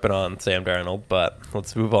 Enough of ripping on Sam Darnold, but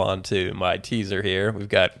let's move on to my teaser here. We've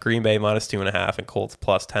got Green Bay -2.5 and Colts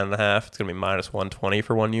 +10.5. It's going to be -120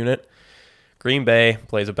 for 1 unit. Green Bay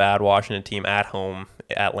plays a bad Washington team at home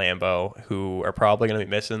at Lambeau, who are probably going to be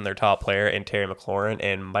missing their top player in Terry McLaurin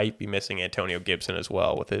and might be missing Antonio Gibson as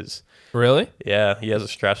well with his. Really? Yeah, he has a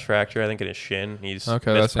stress fracture, I think, in his shin. He's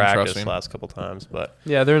Okay, missed that's practice interesting. last couple times, but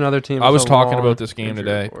Yeah, they're another team. I with was a talking long about this game injury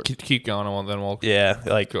today. report. Keep going, and then we'll. yeah,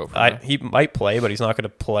 like Go from there. he might play, but he's not going to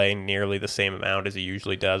play nearly the same amount as he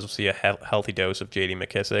usually does. We'll see a healthy dose of J.D.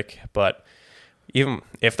 McKissick, but even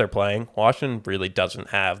if they're playing, Washington really doesn't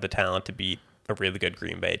have the talent to beat a really good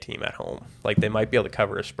Green Bay team at home. Like, they might be able to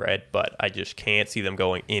cover a spread, but I just can't see them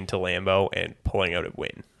going into Lambeau and pulling out a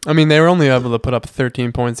win. I mean, they were only able to put up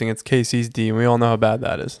 13 points against KC's D, and we all know how bad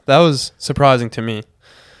that is. That was surprising to me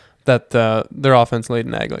that their offense laid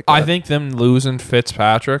an egg like that. I think them losing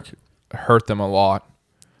Fitzpatrick hurt them a lot.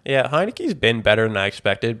 Yeah, Heineke's been better than I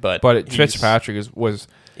expected, but Fitzpatrick was.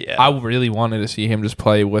 Yeah, I really wanted to see him just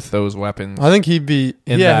play with those weapons. I think he'd be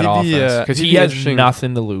in that he'd be, offense because he has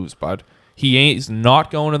nothing to lose, bud. He's not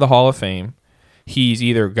going to the Hall of Fame. He's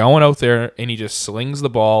either going out there and he just slings the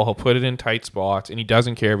ball, he'll put it in tight spots, and he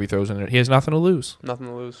doesn't care if he throws it in. He has nothing to lose. Nothing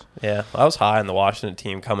to lose. Yeah, I was high on the Washington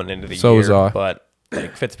team coming into the So year, was I. but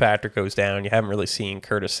like Fitzpatrick goes down. You haven't really seen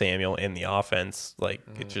Curtis Samuel in the offense. Like,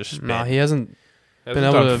 it's just Nah, been, he hasn't been Hasn't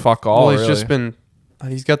able done to fuck all. Well, he's really. just been.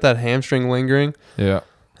 He's got that hamstring lingering, Yeah.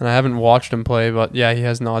 and I haven't watched him play, but yeah, he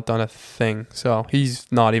has not done a thing. So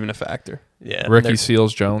he's not even a factor. yeah. Ricky they're-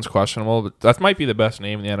 Seals Jones questionable, but that might be the best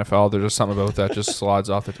name in the NFL. There's just something about that just slides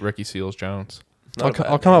off the Ricky Seals Jones. not a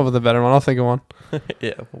bad I'll come name. up with a better one. I'll think of one.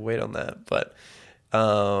 Yeah, we'll wait on that. But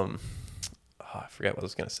I forget what I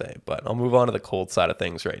was gonna say. But I'll move on to the Colts side of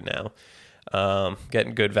things right now.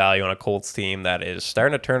 Getting good value on a Colts team that is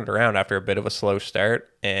starting to turn it around after a bit of a slow start,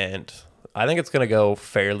 and I think it's going to go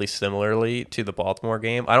fairly similarly to the Baltimore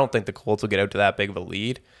game. I don't think the Colts will get out to that big of a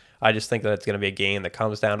lead. I just think that it's going to be a game that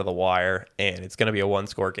comes down to the wire, and it's going to be a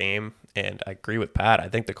one-score game. And I agree with Pat. I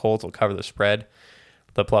think the Colts will cover the spread,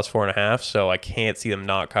 the plus 4.5. So I can't see them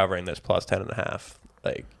not covering this plus 10.5.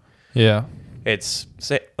 Like, Yeah. it's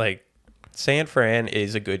like San Fran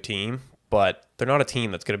is a good team, but they're not a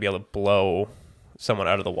team that's going to be able to blow someone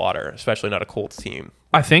out of the water, especially not a Colts team.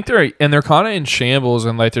 I think they're kind of in shambles,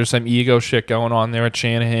 and like there's some ego shit going on there at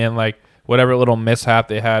Shanahan. Like whatever little mishap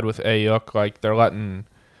they had with Ayuk, like they're letting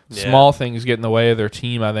small things get in the way of their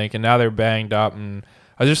team, I think, and now they're banged up, and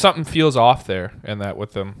just something feels off there in that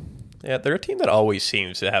with them. Yeah, they're a team that always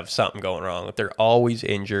seems to have something going wrong. Like, they're always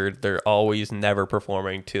injured. They're always never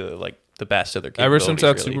performing to like the best of their Ever capabilities. since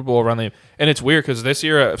that really. Super Bowl run, and it's weird because this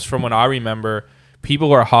year, from what I remember,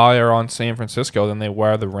 people are higher on San Francisco than they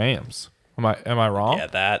were the Rams. Am I wrong? Yeah,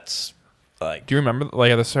 that's like. Do you remember, like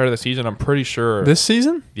at the start of the season? I'm pretty sure. This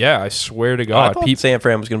season? Yeah, I swear to I God, thought San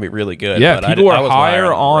Fran was going to be really good. yeah, but people I are was higher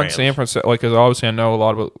the on Rams. San Francisco, like because obviously I know a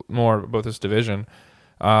lot more about this division.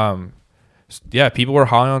 Yeah, people were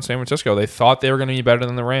high on San Francisco. They thought they were going to be better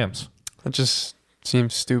than the Rams. That just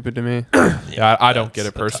seems stupid to me. Yeah, I don't get that's it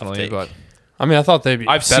a tough personally, take. but I mean, I thought they'd be.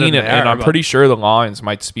 I've better seen than it, they and are, I'm but- pretty sure the lines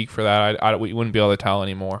might speak for that. We wouldn't be able to tell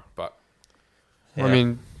anymore, but Yeah. I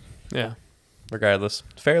mean, yeah. Regardless,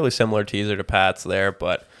 fairly similar teaser to Pats there,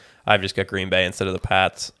 but I've just got Green Bay instead of the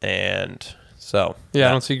Pats, and so Yeah,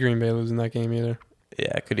 I don't see Green Bay losing that game either.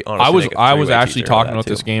 Yeah, could honestly make a I was three-way actually teaser out of talking that about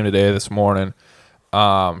this too. game this morning,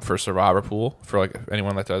 for Survivor Pool for like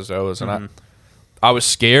anyone that does those, and I was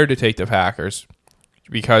scared to take the Packers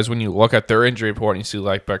because when you look at their injury report and you see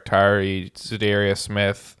like Bakhtiari, Zadarius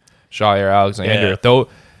Smith, Jair Alexander, Yeah. though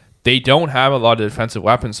they don't have a lot of defensive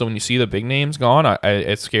weapons. So when you see the big names gone,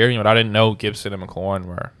 it scared me. But I didn't know Gibson and McLaurin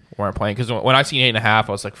weren't playing because when I seen 8.5,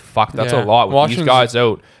 I was like, "Fuck, that's Yeah. a lot." With these Washington's- guys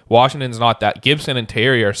out, Washington's not that. Gibson and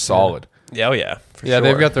Terry are solid. Yeah, oh yeah, for Yeah, sure.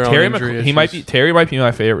 they've got their own Terry, injury issues. Terry might be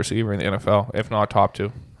my favorite receiver in the NFL, if not top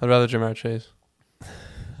two. I'd rather Jamar Chase.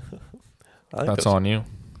 I think That's those- on you.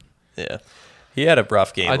 Yeah, he had a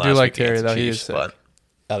rough game. I do last like week Terry, against the though. He Chiefs, is sick. but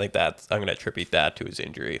I think I'm going to attribute that to his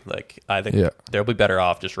injury. Like, I think Yeah. they'll be better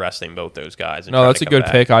off just resting both those guys. And No, trying that's to a come good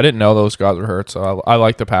back. pick. I didn't know those guys were hurt, so I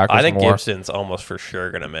like the Packers I think more. Gibson's almost for sure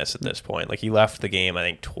going to miss at this point. Like, he left the game, I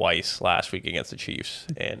think, twice last week against the Chiefs,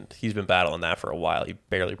 and he's been battling that for a while. He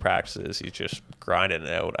barely practices. He's just grinding it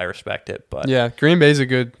out. I respect it, but Yeah, Green Bay's a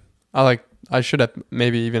good. I should have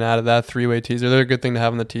maybe even added that 3-way teaser. They're a good thing to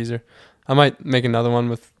have in the teaser. I might make another one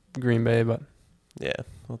with Green Bay, but yeah,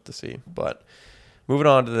 we'll have to see. But moving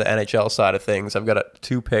on to the NHL side of things, I've got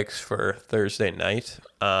 2 picks for Thursday night.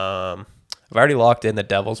 I've already locked in the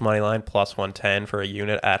Devils money line plus 110 for a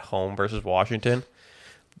unit at home versus Washington.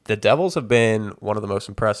 The Devils have been one of the most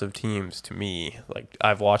impressive teams to me. Like,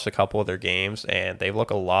 I've watched a couple of their games, and they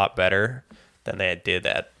look a lot better than they did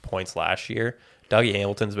at points last year. Dougie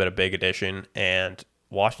Hamilton's been a big addition, and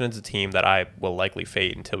Washington's a team that I will likely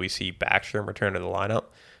fade until we see Backstrom return to the lineup.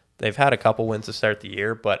 They've had a couple wins to start the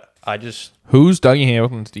year, but I just Who's Dougie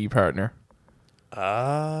Hamilton's D partner?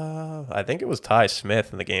 I think it was Ty Smith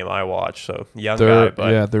in the game I watched. So young guy,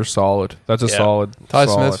 but They're solid. That's a Yeah. solid. Ty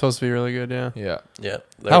solid. Smith's supposed to be really good. Yeah. Yeah. yeah.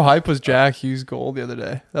 How hype was Jack Hughes' goal the other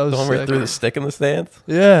day? That was The one where he sick. threw the stick in the stands?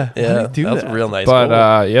 Yeah. Yeah, How do you do that was that? a real nice But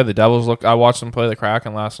goal. yeah, the Devils look. I watched them play the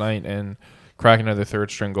Kraken last night, and Kraken are their third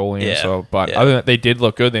string goalie. And Yeah. so, but Yeah. other than that, they did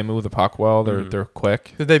look good. They move the puck well. They're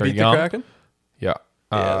quick. Did they They're beat young. the Kraken? Yeah.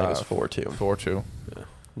 Yeah, I think it was 4-2. 4-2.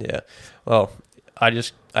 Yeah. Well,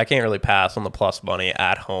 I can't really pass on the plus money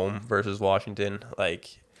at home versus Washington.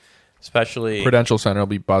 Like, especially. Prudential Center will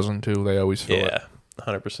be buzzing too. They always fill it. Yeah,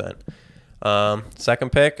 100%.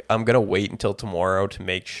 Second pick, I'm going to wait until tomorrow to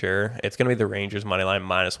make sure. It's going to be the Rangers money line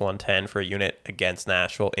minus 110 for a unit against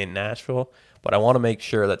Nashville in Nashville. But I want to make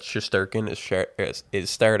sure that Shesterkin is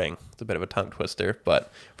starting. It's a bit of a tongue twister,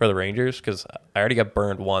 but for the Rangers, because I already got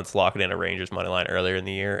burned once locking in a Rangers money line earlier in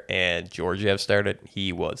the year, and Georgiev started.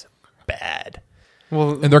 He was bad.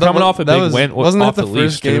 Well, And they're coming off a big win Wasn't off that the the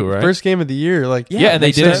Leafs first game? too, right? First game of the year, like Yeah, and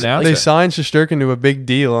they didn't announce They it. signed Shesterkin to a big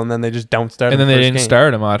deal, and then they just don't start. And then him they first didn't game.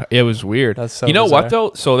 start him. It was weird. That's so you know what bizarre.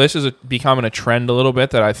 though? So this is becoming a trend a little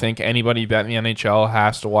bit that I think anybody betting the NHL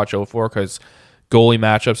has to watch out for because goalie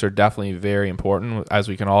matchups are definitely very important, as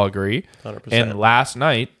we can all agree. 100%. And last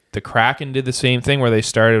night, the Kraken did the same thing where they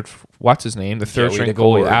started, what's his name? The third Joey string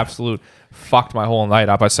Daccord. goalie. Absolute fucked my whole night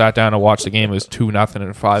up. I sat down to watch the game. It was 2-0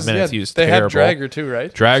 in 5 minutes. He was they terrible. had Drager too,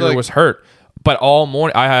 right? Drager So, like, was hurt. But all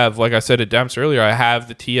morning, I have, like I said to Demps earlier, I have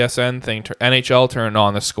the TSN thing, NHL turned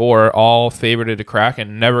on, the score, all favorited to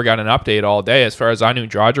Kraken. Never got an update all day. As far as I knew,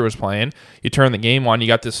 Drager was playing. You turn the game on, you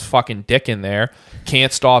got this fucking dick in there.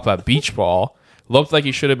 Can't stop a beach ball. Looked like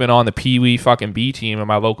he should have been on the Pee Wee fucking B team in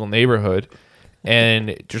my local neighborhood. And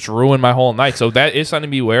it just ruined my whole night. So that is something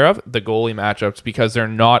to be aware of, the goalie matchups, because they're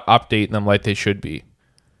not updating them like they should be.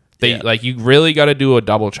 They Yeah. like you really got to do a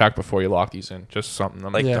double check before you lock these in. Just something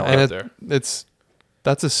I'm like yeah, throwing and out there.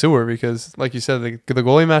 that's a sewer because, like you said, the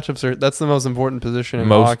goalie matchups that's the most important position in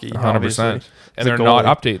Most hockey. 100%, obviously. and It's they're a not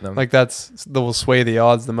goalie. updating them. Like that will sway the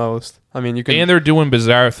odds the most. I mean, you can. And they're doing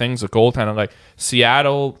bizarre things with goaltending. Like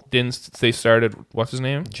Seattle they started what's his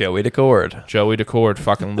name? Joey Daccord. Joey Daccord,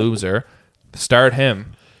 fucking loser. Start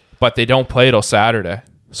him, but they don't play till Saturday.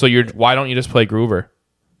 So why don't you just play Gruber?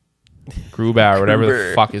 Gruber, whatever the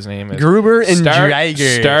Gruber. fuck his name is. Gruber and start,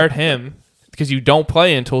 Drager. Start him because you don't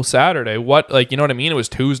play until Saturday. What, like, you know what I mean? It was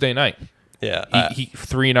Tuesday night. Yeah, He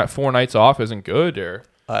 4 nights off isn't good, or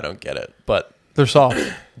I don't get it. But They're soft.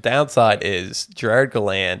 downside is Gerard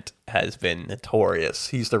Gallant has been notorious.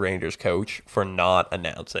 He's the Rangers coach for not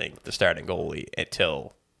announcing the starting goalie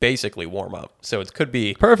until basically warm up. So it could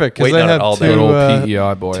be Perfect because waiting they on it have all two, day. good old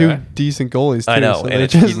PEI boy. two eh? decent goalies. Too, I know, so and they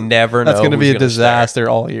it's, you never know. that's going to be who's a gonna start. disaster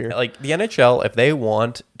all year. Like the NHL, if they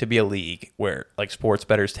want to be a league where like sports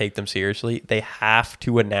bettors take them seriously, they have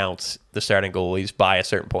to announce the starting goalies by a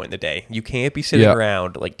certain point in the day. You can't be sitting Yeah.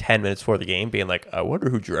 around like 10 minutes before the game being like, I wonder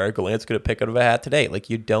who Gerard Gallant's going to pick out of a hat today. Like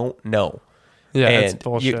you don't know. Yeah, and it's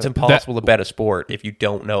bullshit. it's impossible to bet a sport if you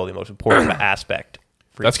don't know the most important aspect.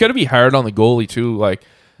 That's got to be hard on the goalie too. Like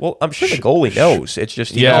Well, I'm sure the goalie knows. It's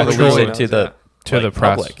just he Yeah, doesn't the release goalie it to knows, the to like, the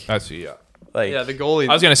press. public. That's yeah. Like, yeah, the goalie.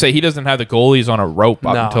 I was gonna say he doesn't have the goalies on a rope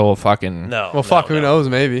up No. until fucking. no. well, fuck, no, who no. knows?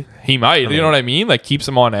 Maybe. He might. You know what I mean? Like keeps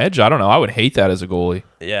him on edge. I don't know. I would hate that as a goalie.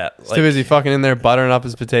 Yeah, He's like, too busy fucking in there buttering up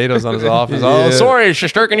his potatoes on his office. Yeah. Oh, sorry,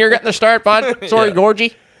 Shesterkin, you're getting the start, bud. Sorry, Yeah.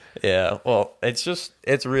 Gorgie. yeah. Well,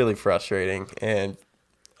 it's really frustrating, and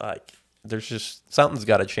like there's just something's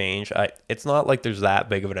got to change. It's not like there's that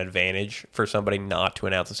big of an advantage for somebody not to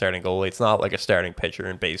announce a starting goalie. It's not like a starting pitcher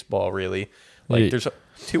in baseball, really. Like Yeah. there's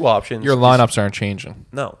two options. Your Just- lineups aren't changing.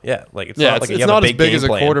 No, yeah, like it's Yeah, not like it's you have not a as big big game as a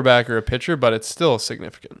plan. quarterback or a pitcher, but it's still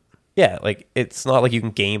significant. Yeah, like it's not like you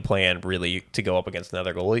can game plan really to go up against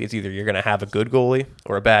another goalie. It's either you're going to have a good goalie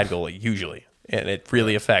or a bad goalie, usually. And it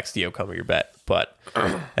really affects the outcome of your bet. But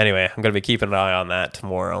anyway, I'm going to be keeping an eye on that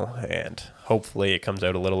tomorrow, and hopefully it comes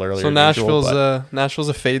out a little earlier. So than usual, Nashville's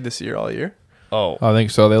a fade this year all year. oh, I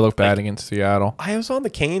think so. They look bad against Seattle. I was on the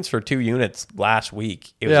Canes for 2 units last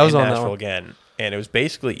week. It was, Yeah, I was in on that Nashville one. again, and it was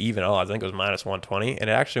basically even odds. I think it was minus 120, and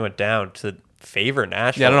it actually went down to favor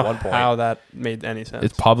Nashville Yeah, I at don't one know point. how that made any sense.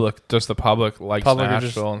 It's public. Just the public likes Public are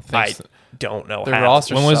just- Nashville and I thinks. don't know Their how.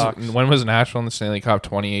 roster When sucks. was Nashville in the Stanley Cup?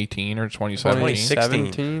 2018 or 2017?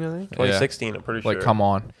 2017, I think. 2016, I'm pretty sure. Like, come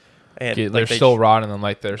on. And They're like, still rotting them.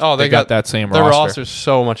 Like they're Oh, they got that same Their roster. roster's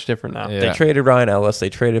so much different now. Yeah. They traded Ryan Ellis. They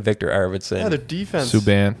traded Victor Arvidsson. Yeah, their defense.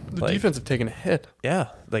 Subban. The like- defense have taken a hit. Yeah,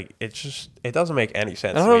 like it doesn't make any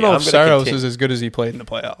sense. I to don't me. know I'm if gonna Saros continue- is as good as he played in the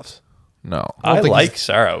playoffs. No. I don't I think like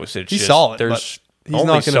Saros. It's he's just, solid, There's but he's only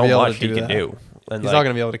not gonna so be able to much he do can that. do. And He's not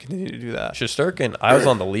going to be able to continue to do that. Shesterkin, I was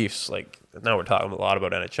on the Leafs. Like now we're talking a lot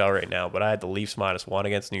about NHL right now, but I had the Leafs -1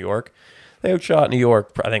 against New York. They outshot New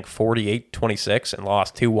York, I think 48-26, and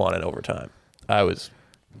lost 2-1 in overtime. I was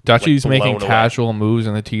Dutchy's like, making blown away. casual moves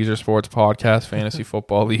in the Teaser Sports Podcast Fantasy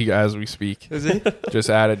Football League as we speak. Is he? Just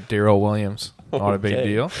added Daryl Williams. Not a big Okay.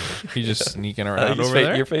 deal. He's just sneaking I around think over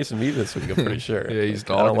there. you're facing me this week, I'm pretty sure. Yeah, he's I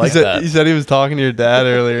dogging don't it. like that. He said he was talking to your dad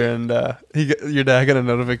earlier, and your dad got a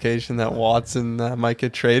notification that Watson might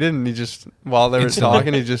get traded, and he just, while they were Instantly.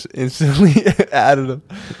 talking, he just instantly added him.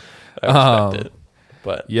 I respect Um, it.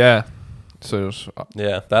 But Yeah. So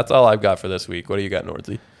yeah, that's all I've got for this week. What do you got,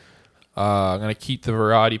 Nordsey? I'm gonna keep the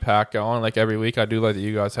variety pack going like every week. I do like that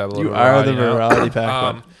you guys have a little. You are the now. variety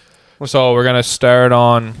pack. So we're gonna start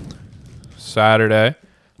on Saturday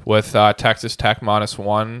with Texas Tech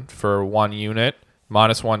 -1 for 1 unit,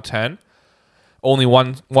 -110. Only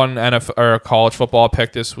one NFL or college football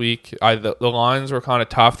pick this week. The lines were kind of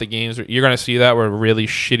tough. The games you're gonna see that where really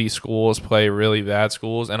shitty schools play really bad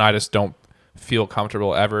schools, and I just don't feel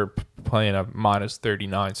comfortable ever playing a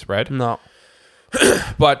 -39 spread. No.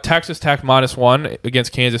 But Texas Tech -1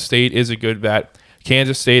 against Kansas State is a good bet.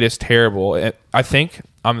 Kansas State is terrible. I think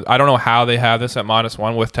I don't know how they have this at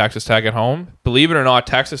 -1 with Texas Tech at home. Believe it or not,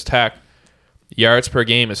 Texas Tech yards per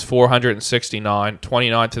game is 469,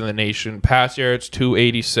 29th in the nation. Pass yards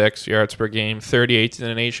 286 yards per game, 38th in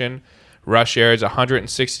the nation. Rush yards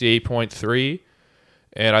 168.3,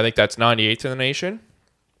 and I think that's 98th in the nation.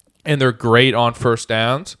 And they're great on first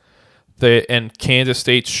downs. And Kansas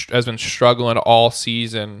State has been struggling all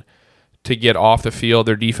season to get off the field.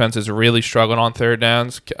 Their defense is really struggling on third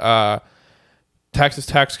downs. Texas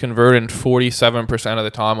Tech's converting 47% of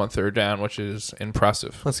the time on third down, which is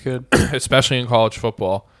impressive, That's good. especially in college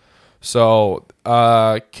football. So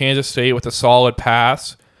Kansas State with a solid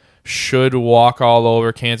pass should walk all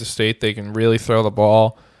over Kansas State. They can really throw the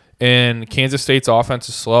ball. And Kansas State's offense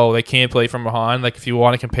is slow. They can't play from behind. Like, if you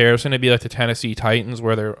want a comparison, it'd be like the Tennessee Titans,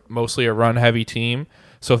 where they're mostly a run-heavy team.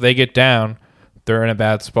 So if they get down, they're in a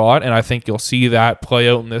bad spot. And I think you'll see that play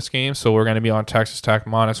out in this game. So we're going to be on Texas Tech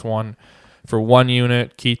 -1 for 1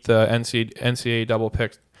 unit. Keep the NCAA double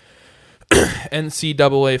pick,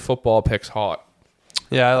 NCAA football picks hot.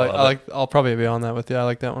 Yeah, love it. I'll probably be on that with you. I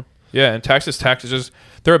like that one. Yeah, and Texas Tech is just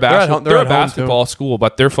they're a at home- they're they're a at home, basketball school,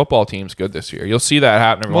 but their football team's good this year. You'll see that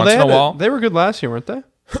happen every once in a while. They were good last year, weren't they?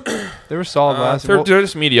 They were solid last They're, year. they're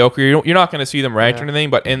just mediocre. You're not going to see them ranked or Yeah. anything,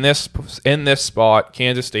 but in this spot,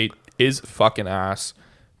 Kansas State is fucking ass.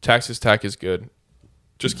 Texas Tech is good.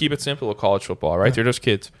 Just keep it simple with college football, right? They're just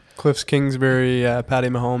kids. Cliffs Kingsbury, Patty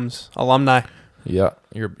Mahomes, alumni. Yeah,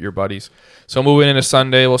 your buddies. So moving into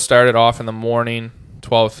Sunday, we'll start it off in the morning,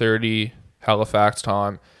 12:30 Halifax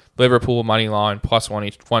time. Liverpool money line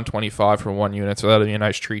 +125 for 1 unit, so that'll be a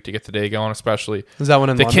nice treat to get the day going, especially Is that one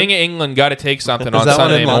in the London? King of England got to take something Is on that one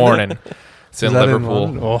Sunday in London? morning. It's in Is that Liverpool.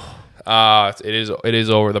 London? Oh. It is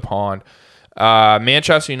over the pond.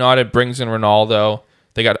 Manchester United brings in Ronaldo.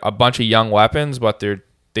 They got a bunch of young weapons, but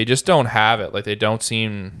they just don't have it. Like, they don't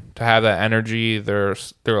seem to have that energy. They're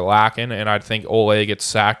lacking, and I think Ole gets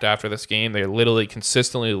sacked after this game. They're literally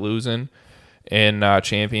consistently losing in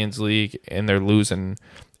Champions League, and they're losing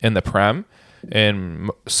in the Prem. And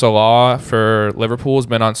Salah for Liverpool has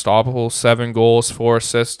been unstoppable. 7 goals, 4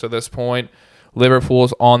 assists to this point.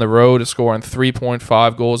 Liverpool's on the road to scoring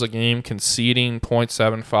 3.5 goals a game, conceding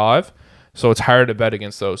 0.75. So it's hard to bet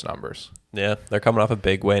against those numbers. Yeah, they're coming off a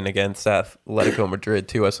big win against Atletico Madrid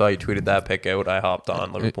too. I saw you tweeted that pick out. I hopped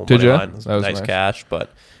on Liverpool Did money ya? line. It was That was nice nice. cash, but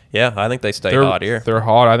yeah, I think they stay hot here. They're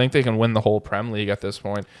hot. I think they can win the whole Prem League at this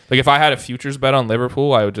point. Like, if I had a futures bet on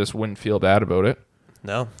Liverpool, I wouldn't feel bad about it.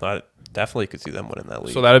 No, I definitely could see them winning that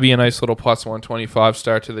league. So that'd be a nice little +125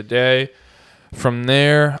 start to the day. From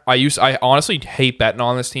there, I honestly hate betting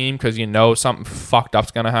on this team because something fucked up's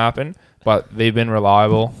gonna happen. But they've been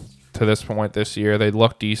reliable to this point this year. They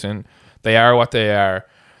look decent. They are what they are.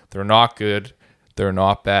 They're not good. They're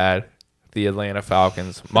not bad. The Atlanta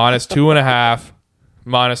Falcons -2.5,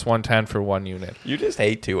 -110 for 1 unit. You just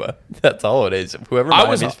hate Tua. That's all it is. Whoever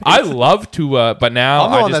I love Tua, but now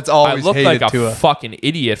I'm the one that's always I look like hated a Tua. fucking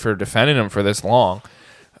idiot for defending him for this long.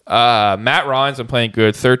 Matt Ryan's been playing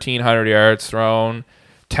good. 1,300 yards thrown,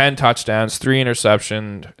 10 touchdowns, 3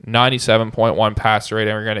 interceptions, 97.1 passer rate,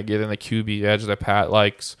 and we're going to give him the QB edge that Pat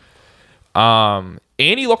likes. And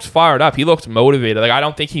he looked fired up. He looked motivated. Like, I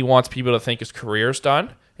don't think he wants people to think his career's done,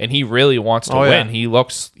 and he really wants to win. Yeah.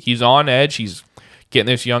 He's on edge. He's getting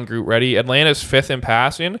this young group ready. Atlanta's 5th in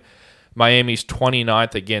passing. Miami's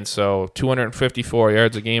 29th against, so 254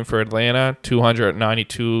 yards a game for Atlanta,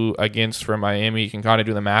 292 against for Miami. You can kind of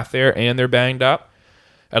do the math there, and they're banged up.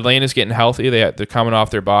 Atlanta's getting healthy. They're coming off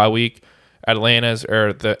their bye week. And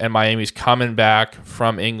Miami's coming back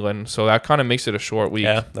from England, so that kind of makes it a short week.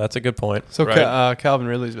 Yeah, that's a good point. So Right. Calvin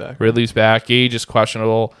Ridley's back. Ridley's back. Gage is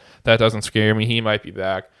questionable. That doesn't scare me. He might be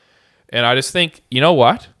back. And I just think, you know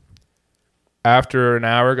what? After an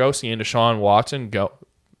hour ago, seeing Deshaun Watson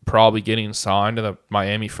probably getting signed to the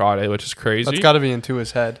Miami Friday, which is crazy. That's got to be in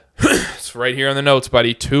Tua's head. It's right here in the notes,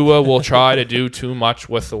 buddy. Tua will try to do too much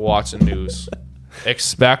with the Watson news.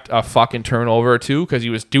 Expect a fucking turnover or two because he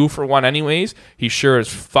was due for one anyways. He sure as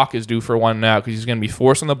fuck is due for one now because he's going to be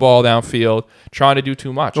forcing the ball downfield, trying to do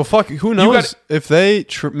too much. Well, fuck, who knows if they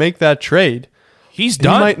make that trade? He's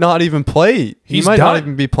done. He might not even play. He's he might done. not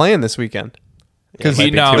even be playing this weekend because Yeah,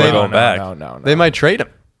 it might be Tua going back. No. they might trade him.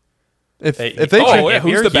 If they Oh, trade yeah,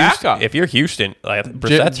 who's the backup? If you're Houston, like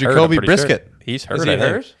Brissett's hurt, Jacoby I'm pretty sure. Brisket. He's hurt. Is he I think.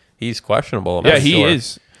 hurt? He's questionable. I'm Yeah, not he sure.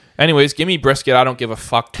 is. Anyways, give me Brisket. I don't give a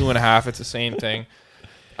fuck. 2.5. It's the same thing.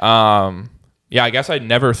 Yeah, I guess I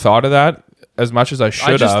never thought of that as much as I should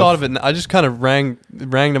have. I just thought of it. I just kind of rang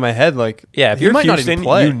to my head like, Yeah, if he you're might not Houston, even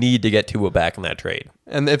play. you need to get Tua back in that trade.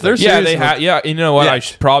 And if they're Yeah, serious, they have. Yeah, you know what? Yeah. I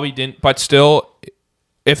probably didn't, but still,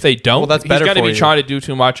 if they don't, Well, that's he's better going to for be you. trying to do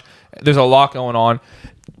too much. There's a lot going on.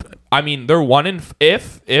 I mean, they're one in.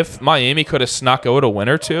 If Miami could have snuck out a win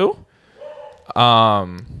or two,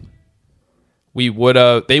 we would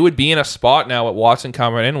have. They would be in a spot now with Watson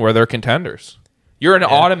coming in where they're contenders. You're an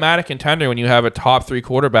automatic contender when you have a top 3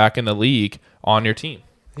 quarterback in the league on your team.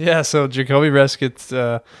 Yeah, so Jacoby Briskett's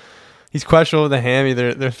he's questionable with a hammy.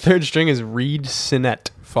 Their third string is Reed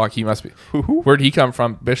Sinnett. Fuck, he must be. Where'd he come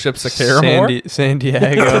from? Bishop Sycamore? San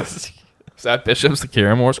Diego. Is that Bishop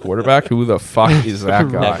Sycamore's quarterback? Who the fuck is that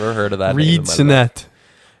guy? Never heard of that. Reed name in my life. Sinnett.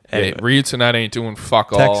 Hey, Reed Sinnett ain't doing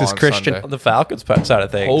fuck all Texas on Christian. Sunday. On the Falcons side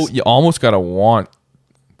of things. Oh, you almost gotta want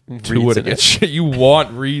Tua to Reed get Sinnett. shit. You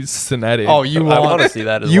want Reed Sinnett in. Oh, you I want want to see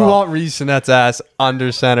that as you well. want Reed Sinnett's ass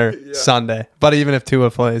under center Sunday. But even if Tua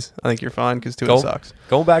plays, I think you're fine because Tua sucks.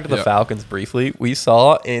 Going back to the Yeah. Falcons briefly, we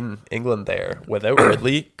saw in England there, without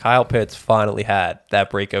Ridley, Kyle Pitts finally had that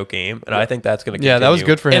breakout game, and I think that's going to continue. Yeah, that was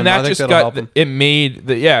good for him. and I that think just that'll help got him. it made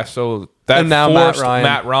the so that And now Matt forced Ryan.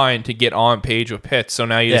 Matt Ryan to get on page with Pitts. So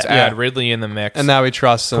now you just Yeah. add Yeah. Ridley in the mix. And now he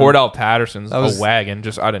trusts him. Cordell Patterson's That was- a wagon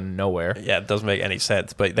just out of nowhere. Yeah, it doesn't make any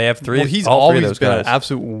sense, but they have three. Well, he's all three of always those been guys. an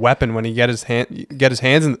absolute weapon when he get his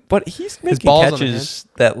hands in. But he's making balls on the catches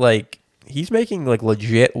that he's making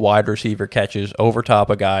legit wide receiver catches over top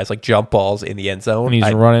of guys, like jump balls in the end zone. And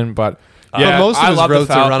he's running, but yeah, most of I his love the routes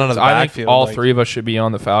are Falcons. run out of the I think backfield, all like- 3 of us should be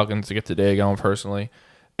on the Falcons to get the day going personally.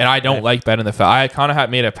 And I don't like betting the Falcons. I kind of had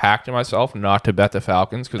made a pact to myself not to bet the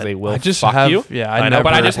Falcons because they will I just fuck have you. yeah. I I know, never.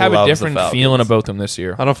 But I just have a loves the different Falcons. feeling about them this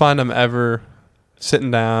year. I don't find him ever sitting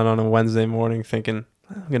down on a Wednesday morning thinking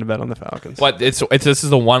I'm gonna bet on the Falcons. But it's this is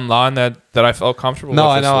the one line that I felt comfortable No,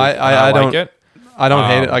 with. I this know. week, and I like don't- it. I don't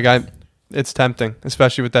hate it. Um, It's tempting,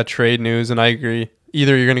 especially with that trade news. And I agree.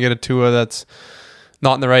 Either you're gonna get a Tua that's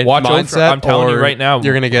not in the right Watch out mindset. for, I'm telling you or right now,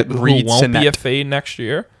 you're gonna get who Reed won't be a Sinnett. fade next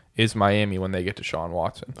year is Miami when they get to Sean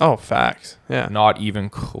Watson. Oh, facts. Yeah. Not even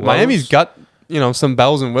close. Miami's got some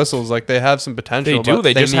bells and whistles. Like they have some potential. They do. but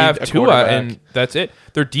They just need have a Tua, quarterback. and that's it.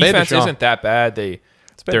 Their have defense Deshaun. isn't that bad.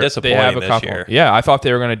 It's been They disappointing have a this couple. year. Yeah, I thought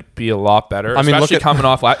they were going to be a lot better. I mean, look especially at- coming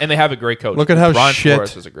off, and they have a great coach. Look at how Brian shit.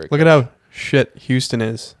 Flores is a great Look coach. at how shit Houston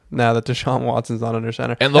is now that Deshaun Watson's not under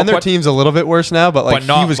center. And look their what- team's a little bit worse now, but but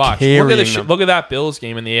not he was much. carrying Look them. look at that Bills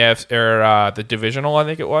game in the AFC or the divisional. I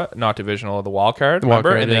think it was not divisional. The wild card. The wild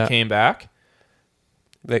Remember, card, and yeah. they came back.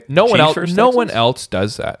 The No one Chiefs else. versus No Texans? one else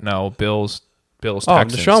does that. No, Bills. Oh,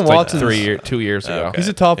 Texans. Deshaun It's like Watson's- 2 years ago. Okay. He's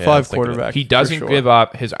a top Yeah, I was 5 thinking of that. quarterback. He for doesn't sure. give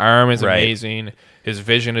up. His arm is Right. amazing. His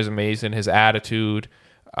vision is amazing. His attitude,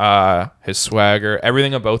 his swagger,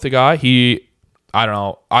 everything about the guy. I don't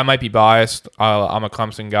know. I might be biased. I'm a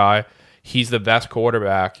Clemson guy. He's the best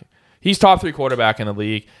quarterback. He's top 3 quarterback in the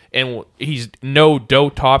league, and he's no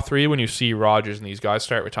doubt top 3 when you see Rodgers and these guys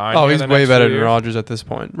start retiring. Oh, here he's the way next better few than years. Rodgers at this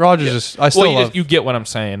point. Rodgers is. I still Well, love. you get what I'm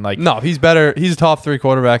saying. Like, No, he's better. He's a top 3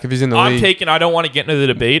 quarterback if he's in the I'm league. taking. I don't want to get into the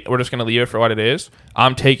debate. We're just going to leave it for what it is.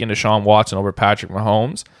 I'm taking Deshaun Watson over Patrick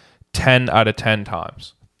Mahomes 10 out of 10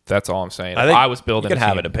 times. That's all I'm saying. I If think I was building you could a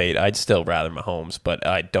have team. a debate. I'd still rather Mahomes, but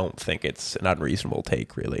I don't think it's an unreasonable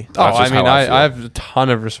take, really. Oh, That's I just mean, how I feel. I have a ton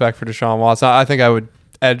of respect for Deshaun Watson. I think I would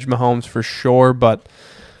edge Mahomes for sure, but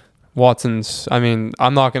Watson's. I mean,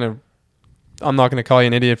 I'm not gonna call you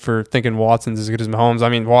an idiot for thinking Watson's as good as Mahomes. I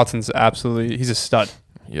mean, Watson's absolutely. He's a stud.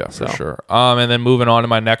 Yeah, for So. sure. And then moving on to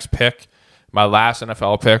my next pick, my last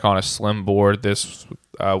NFL pick on a slim board this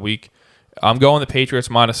week. I'm going the Patriots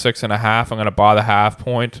 -6.5. I'm going to buy the half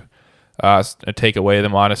point and take away the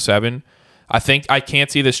 -7. I think I can't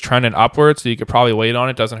see this trending upwards, so you could probably wait on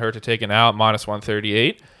it. Doesn't hurt to take it out.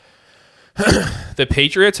 -138. The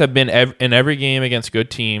Patriots have been in every game against good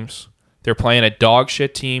teams. They're playing a dog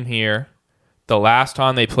shit team here. The last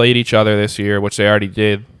time they played each other this year, which they already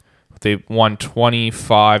did, they won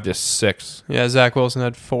 25-6. Yeah, Zach Wilson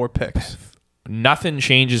had 4 picks. Nothing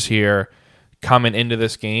changes here. coming into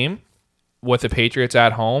this game with the Patriots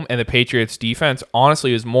at home, and the Patriots defense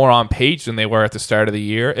honestly is more on page than they were at the start of the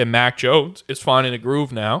year, and Mac Jones is finding a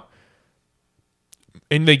groove now.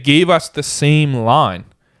 And they gave us the same line.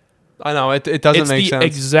 I know it doesn't make sense.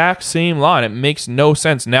 It's the exact same line. It makes no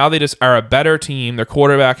sense. Now they just are a better team. Their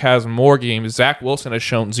quarterback has more games. Zach Wilson has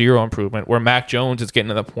shown zero improvement, where Mac Jones is getting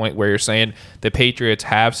to the point where you're saying the Patriots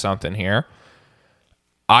have something here.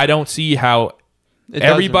 I don't see how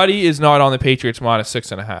everybody is not on the Patriots minus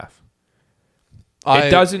 6.5. It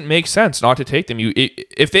doesn't make sense not to take them.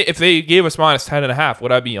 If they gave us minus 10.5,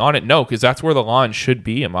 would I be on it? No, because that's where the line should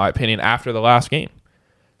be, in my opinion, after the last game.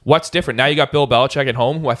 What's different? Now you got Bill Belichick at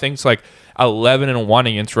home, who I think is like 11-1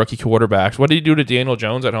 against rookie quarterbacks. What did he do to Daniel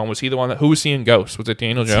Jones at home? Was he the one who was seeing ghosts? Was it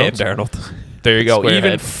Daniel Jones? Sam Darnold. There you go. Squarehead.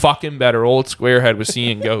 Even fucking better. Old Squarehead was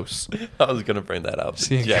seeing ghosts. I was gonna bring that up.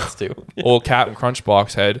 Seeing Jets too. Old Captain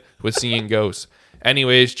Crunchbox head was seeing ghosts.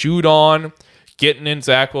 Anyways, Judon getting in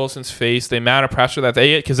Zach Wilson's face. The amount of pressure that they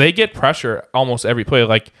get, because they get pressure almost every play.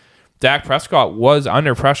 Like Dak Prescott was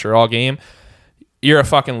under pressure all game. You're a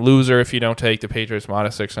fucking loser if you don't take the Patriots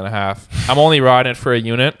minus 6.5. I'm only riding it for a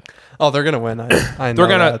unit. Oh, they're gonna win. I know They're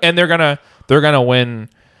gonna that. and they're gonna win.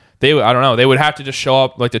 I don't know. They would have to just show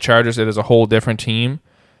up like the Chargers did as a whole different team.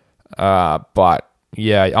 But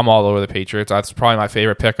yeah, I'm all over the Patriots. That's probably my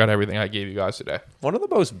favorite pick on everything I gave you guys today. One of the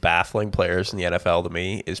most baffling players in the NFL to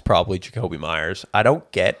me is probably Jacoby Myers. I don't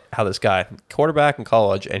get how this guy, quarterback in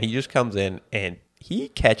college, and he just comes in and he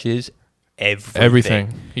catches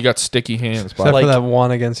everything. He got sticky hands. Except But for that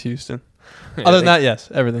one against Houston. Other than that, yes,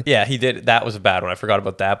 everything. Yeah, he did. That was a bad one. I forgot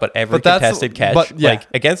about that. But every But that's- contested catch, but, yeah. like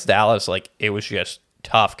against Dallas, like it was just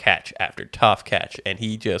tough catch after tough catch, and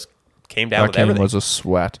he just came down that with game everything. was a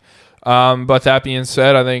sweat. But that being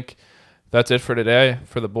said, I think that's it for today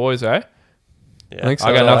for the boys, eh? Yeah. I think so.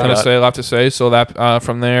 I got nothing to say left to say. So that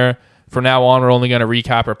from there, from now on, we're only going to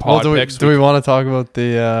recap our pod Well, picks. do we want to talk about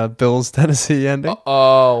the Bills Tennessee ending?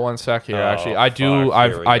 Oh, one sec here. Actually, I do. fuck,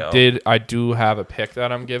 here we go. I do have a pick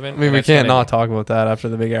that I'm giving. I mean, and we it's can't gonna- not talk about that after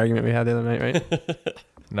the big argument we had the other night, right?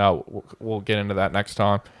 No, we'll get into that next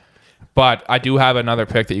time. But I do have another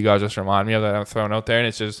pick that you guys just remind me of that I'm throwing out there, and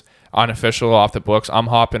it's just unofficial off the books. I'm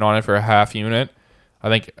hopping on it for a half unit. I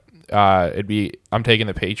think I'm taking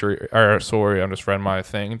the I'm just reading my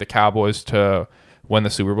thing. The Cowboys to win the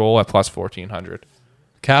Super Bowl at plus 1,400.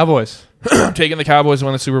 Cowboys. I'm taking the Cowboys to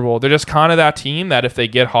win the Super Bowl. They're just kind of that team that if they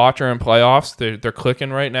get hot during playoffs, they're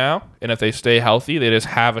clicking right now, and if they stay healthy, they just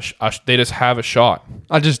have a shot.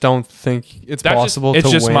 I just don't think it's possible It's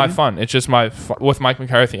to just win. my fun. It's just my fun with Mike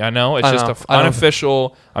McCarthy. I know it's I just know. a I don't-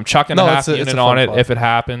 unofficial. I'm chucking No, a it's half a- it's unit a on fun it play. if it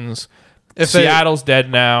happens. If they- Seattle's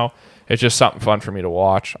dead now. It's just something fun for me to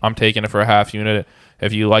watch. I'm taking it for a half unit.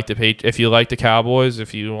 If you like the Cowboys,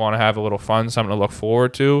 if you want to have a little fun, something to look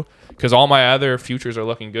forward to, because all my other futures are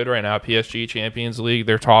looking good right now. PSG Champions League,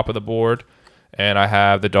 they're top of the board, and I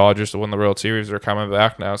have the Dodgers to win the World Series. They're coming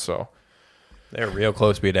back now, so They're real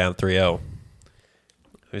close to be down 3-0.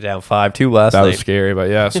 We were down 5-2 last that night. was scary. But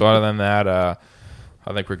yeah, so other than that,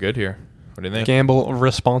 I think we're good here. What do you think? Gamble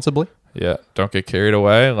responsibly. Yeah, don't get carried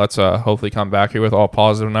away. Let's hopefully come back here with all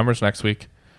positive numbers next week.